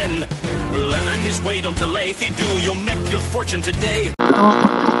to win. Learn his way, don't delay. If you do, you'll make your fortune today.